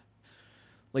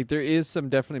there is some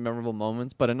definitely memorable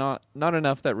moments, but not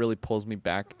enough that really pulls me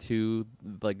back to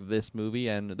like this movie.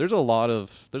 And there's a lot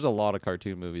of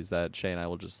cartoon movies that Shay and I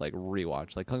will just like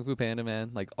rewatch, like Kung Fu Panda,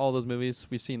 man, like all those movies.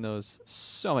 We've seen those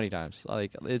so many times.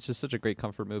 Like, it's just such a great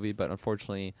comfort movie, but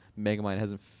unfortunately Megamind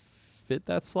hasn't fit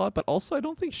that slot. But also I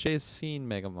don't think Shay's seen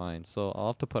Megamind, so I'll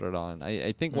have to put it on.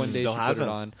 I think one day she put it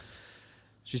on.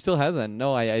 She still hasn't.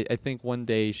 No, I think one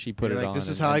day she put You're it like, on. This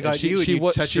is how I got you, and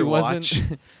you touch your watch.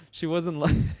 She wasn't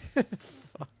like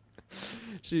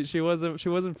she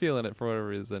wasn't feeling it for whatever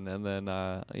reason, and then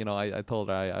I told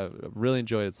her I really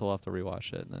enjoyed it, so I'll have to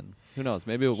rewatch it, and then who knows,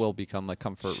 maybe it will become like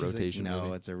comfort rotation. Like, no,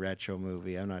 movie. it's a retro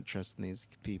movie. I'm not trusting these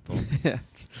people. Yeah,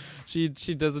 she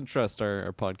doesn't trust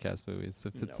our podcast movies.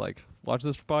 If it's like, watch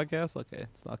this for podcasts, okay,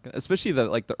 it's not gonna. Especially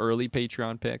the early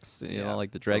Patreon picks, you know,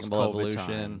 like the Dragon Ball COVID Evolution.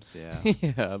 Times, yeah,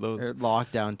 yeah, those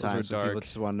lockdown those times were when people dark.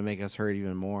 just wanted to make us hurt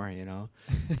even more. You know,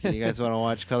 you guys want to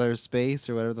watch Color of Space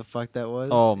or whatever the fuck that was?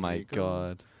 Oh Here my you go.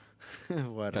 god,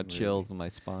 What a got movie. chills in my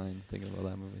spine thinking about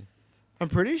that movie. I'm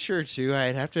pretty sure too.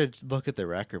 I'd have to look at the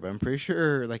record, but I'm pretty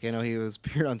sure. Like, I know he was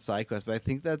appeared on SideQuest, but I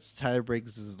think that's Tyler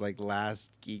Briggs' like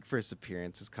last Geek First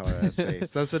appearance is Color Out of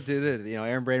Space. That's what did it. You know,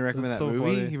 Aaron Brain recommended That's that so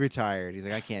movie. funny. He retired. He's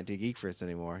like, I can't do Geek First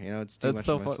anymore. You know, it's too That's much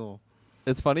so of my fun- soul.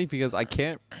 It's funny because I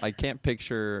can't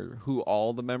picture who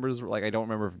all the members were. Like, I don't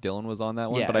remember if Dylan was on that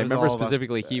one, Yeah, but it I was remember all of us,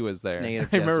 specifically he was there. I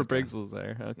Negative remember Jessica. Briggs was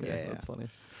there. Okay, Yeah, that's funny.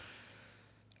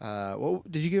 Well,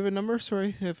 did you give a number?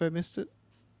 Sorry if I missed it.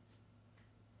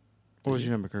 What was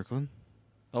your number, Kirkland?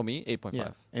 Oh, me? 8.5. Yeah,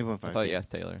 8.5. I thought you asked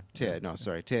Taylor. Ted, no,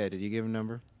 sorry. Ted, did you give a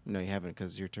number? No, you haven't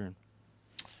because it's your turn.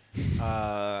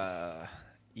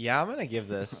 Yeah, I'm gonna give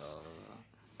this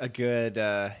a good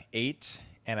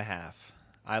 8.5.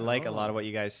 I like a lot of what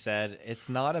you guys said. It's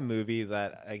not a movie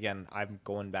that, again, I'm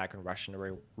going back and rushing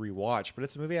to rewatch, but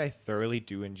it's a movie I thoroughly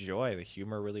do enjoy. The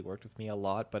humor really worked with me a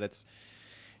lot, but it's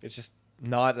just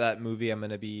not that movie I'm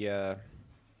gonna be.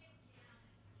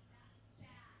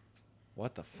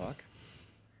 What the fuck?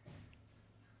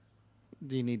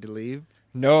 Do you need to leave?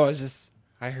 No,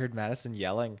 I heard Madison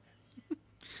yelling.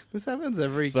 This happens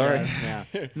every Sorry. cast now.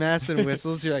 Madison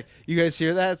whistles. You're like, you guys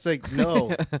hear that? It's like,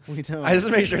 no, we don't. I just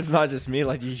make sure it's not just me.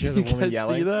 Like, you hear the woman guys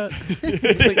yelling. see that?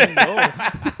 It's like, no.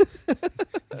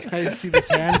 You guys see this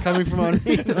hand coming from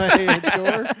underneath my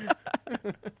door?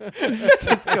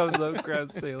 Just comes up,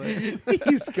 grabs Taylor.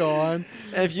 He's gone.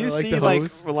 And if you see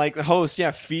like the host,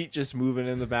 feet just moving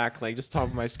in the back, like just top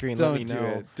of my screen, let me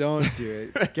know. Don't do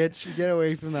it. Get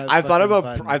away from that. I thought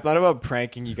button. about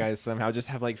pranking you guys somehow. Just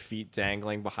have like feet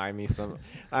dangling behind me. There's some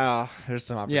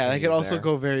opportunities. Yeah, that could also there.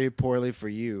 go very poorly for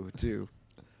you too.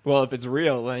 Well, if it's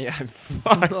real, then yeah, I'm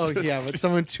fucked. Oh yeah, but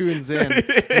someone tunes in.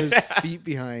 There's feet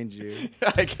behind you.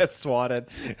 I get swatted.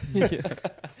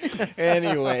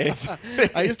 Anyways,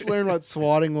 I just learned what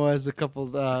swatting was a couple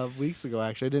weeks ago.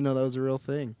 Actually, I didn't know that was a real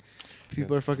thing.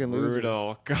 People are fucking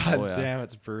brutal. losers. God damn,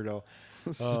 it's brutal.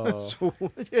 Oh.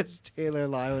 Just Taylor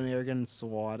live on the air getting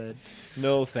swatted.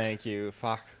 No, thank you.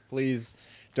 Fuck, please.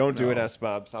 Don't do it,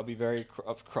 S-Bubs. I'll be very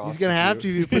cross. He's going to have to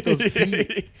if you put those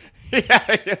feet.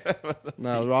 Yeah.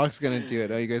 No, Rock's going to do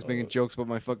it. Oh, you guys making jokes about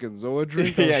my fucking Zoa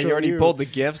drink? Yeah, you already pulled the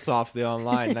gifts off the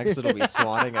online. Next it'll be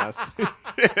swatting us.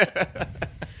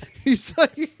 He's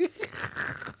like,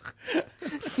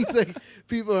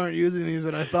 people aren't using these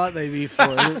when I thought they'd be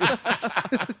for.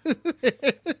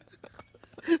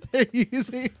 They're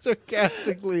using it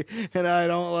sarcastically, and I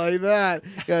don't like that.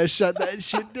 Gotta shut that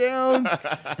shit down.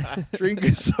 Drink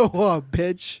a soda,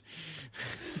 bitch.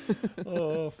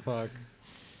 Oh, fuck.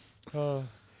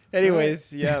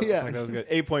 Anyways, yeah. Fuck, that was good.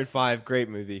 8.5, great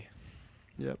movie.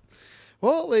 Yep.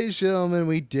 Well, ladies and gentlemen,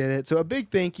 we did it. So a big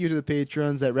thank you to the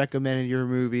patrons that recommended your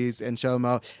movies and show them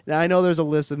out. Now, I know there's a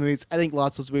list of movies. I think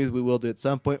lots of those movies we will do at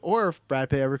some point. Or if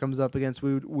Brad Pitt ever comes up against,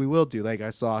 we will do. Like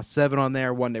I saw 7 on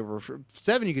there. One day for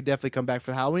 7, you could definitely come back for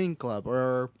the Halloween Club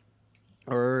or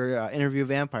Interview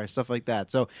Vampire, stuff like that.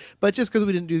 So, but just because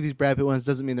we didn't do these Brad Pitt ones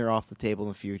doesn't mean they're off the table in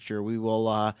the future. We will,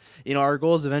 our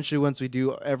goal is eventually once we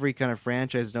do every kind of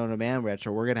franchise known to man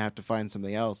retro, we're going to have to find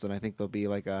something else. And I think there'll be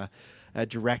like a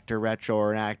director retro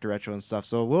or an actor retro and stuff.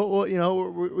 So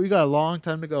we got a long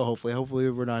time to go.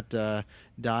 Hopefully we're not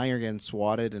dying or getting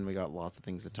swatted, and we got lots of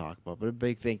things to talk about. But a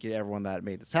big thank you to everyone that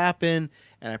made this happen.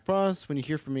 And I promise when you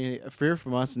hear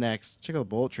from us next, check out the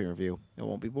Bullet Train review. It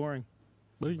won't be boring.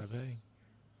 Bye-bye.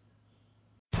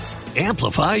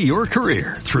 Amplify your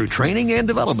career through training and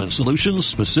development solutions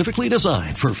specifically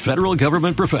designed for federal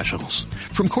government professionals.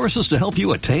 From courses to help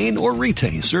you attain or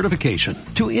retain certification,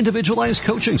 to individualized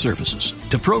coaching services,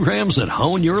 to programs that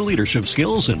hone your leadership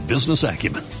skills and business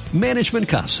acumen, Management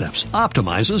Concepts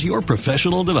optimizes your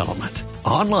professional development.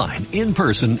 Online, in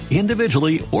person,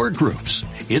 individually, or groups,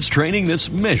 it's training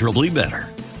that's measurably better.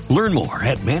 Learn more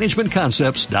at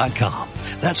managementconcepts.com.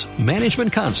 That's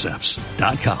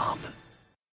managementconcepts.com.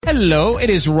 Hello,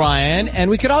 it is Ryan, and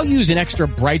we could all use an extra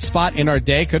bright spot in our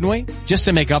day, couldn't we? Just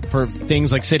to make up for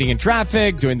things like sitting in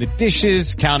traffic, doing the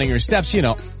dishes, counting your steps,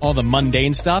 all the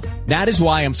mundane stuff. That is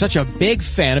why I'm such a big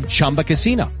fan of Chumba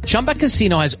Casino. Chumba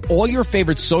Casino has all your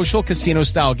favorite social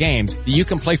casino-style games that you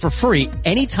can play for free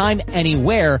anytime,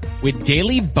 anywhere with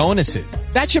daily bonuses.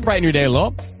 That should brighten your day a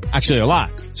little. Actually, a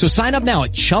lot. So sign up now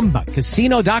at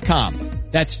ChumbaCasino.com.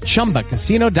 That's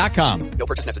ChumbaCasino.com. No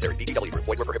purchase necessary. VGW Group.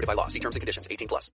 Void where prohibited by law. See terms and conditions. 18+.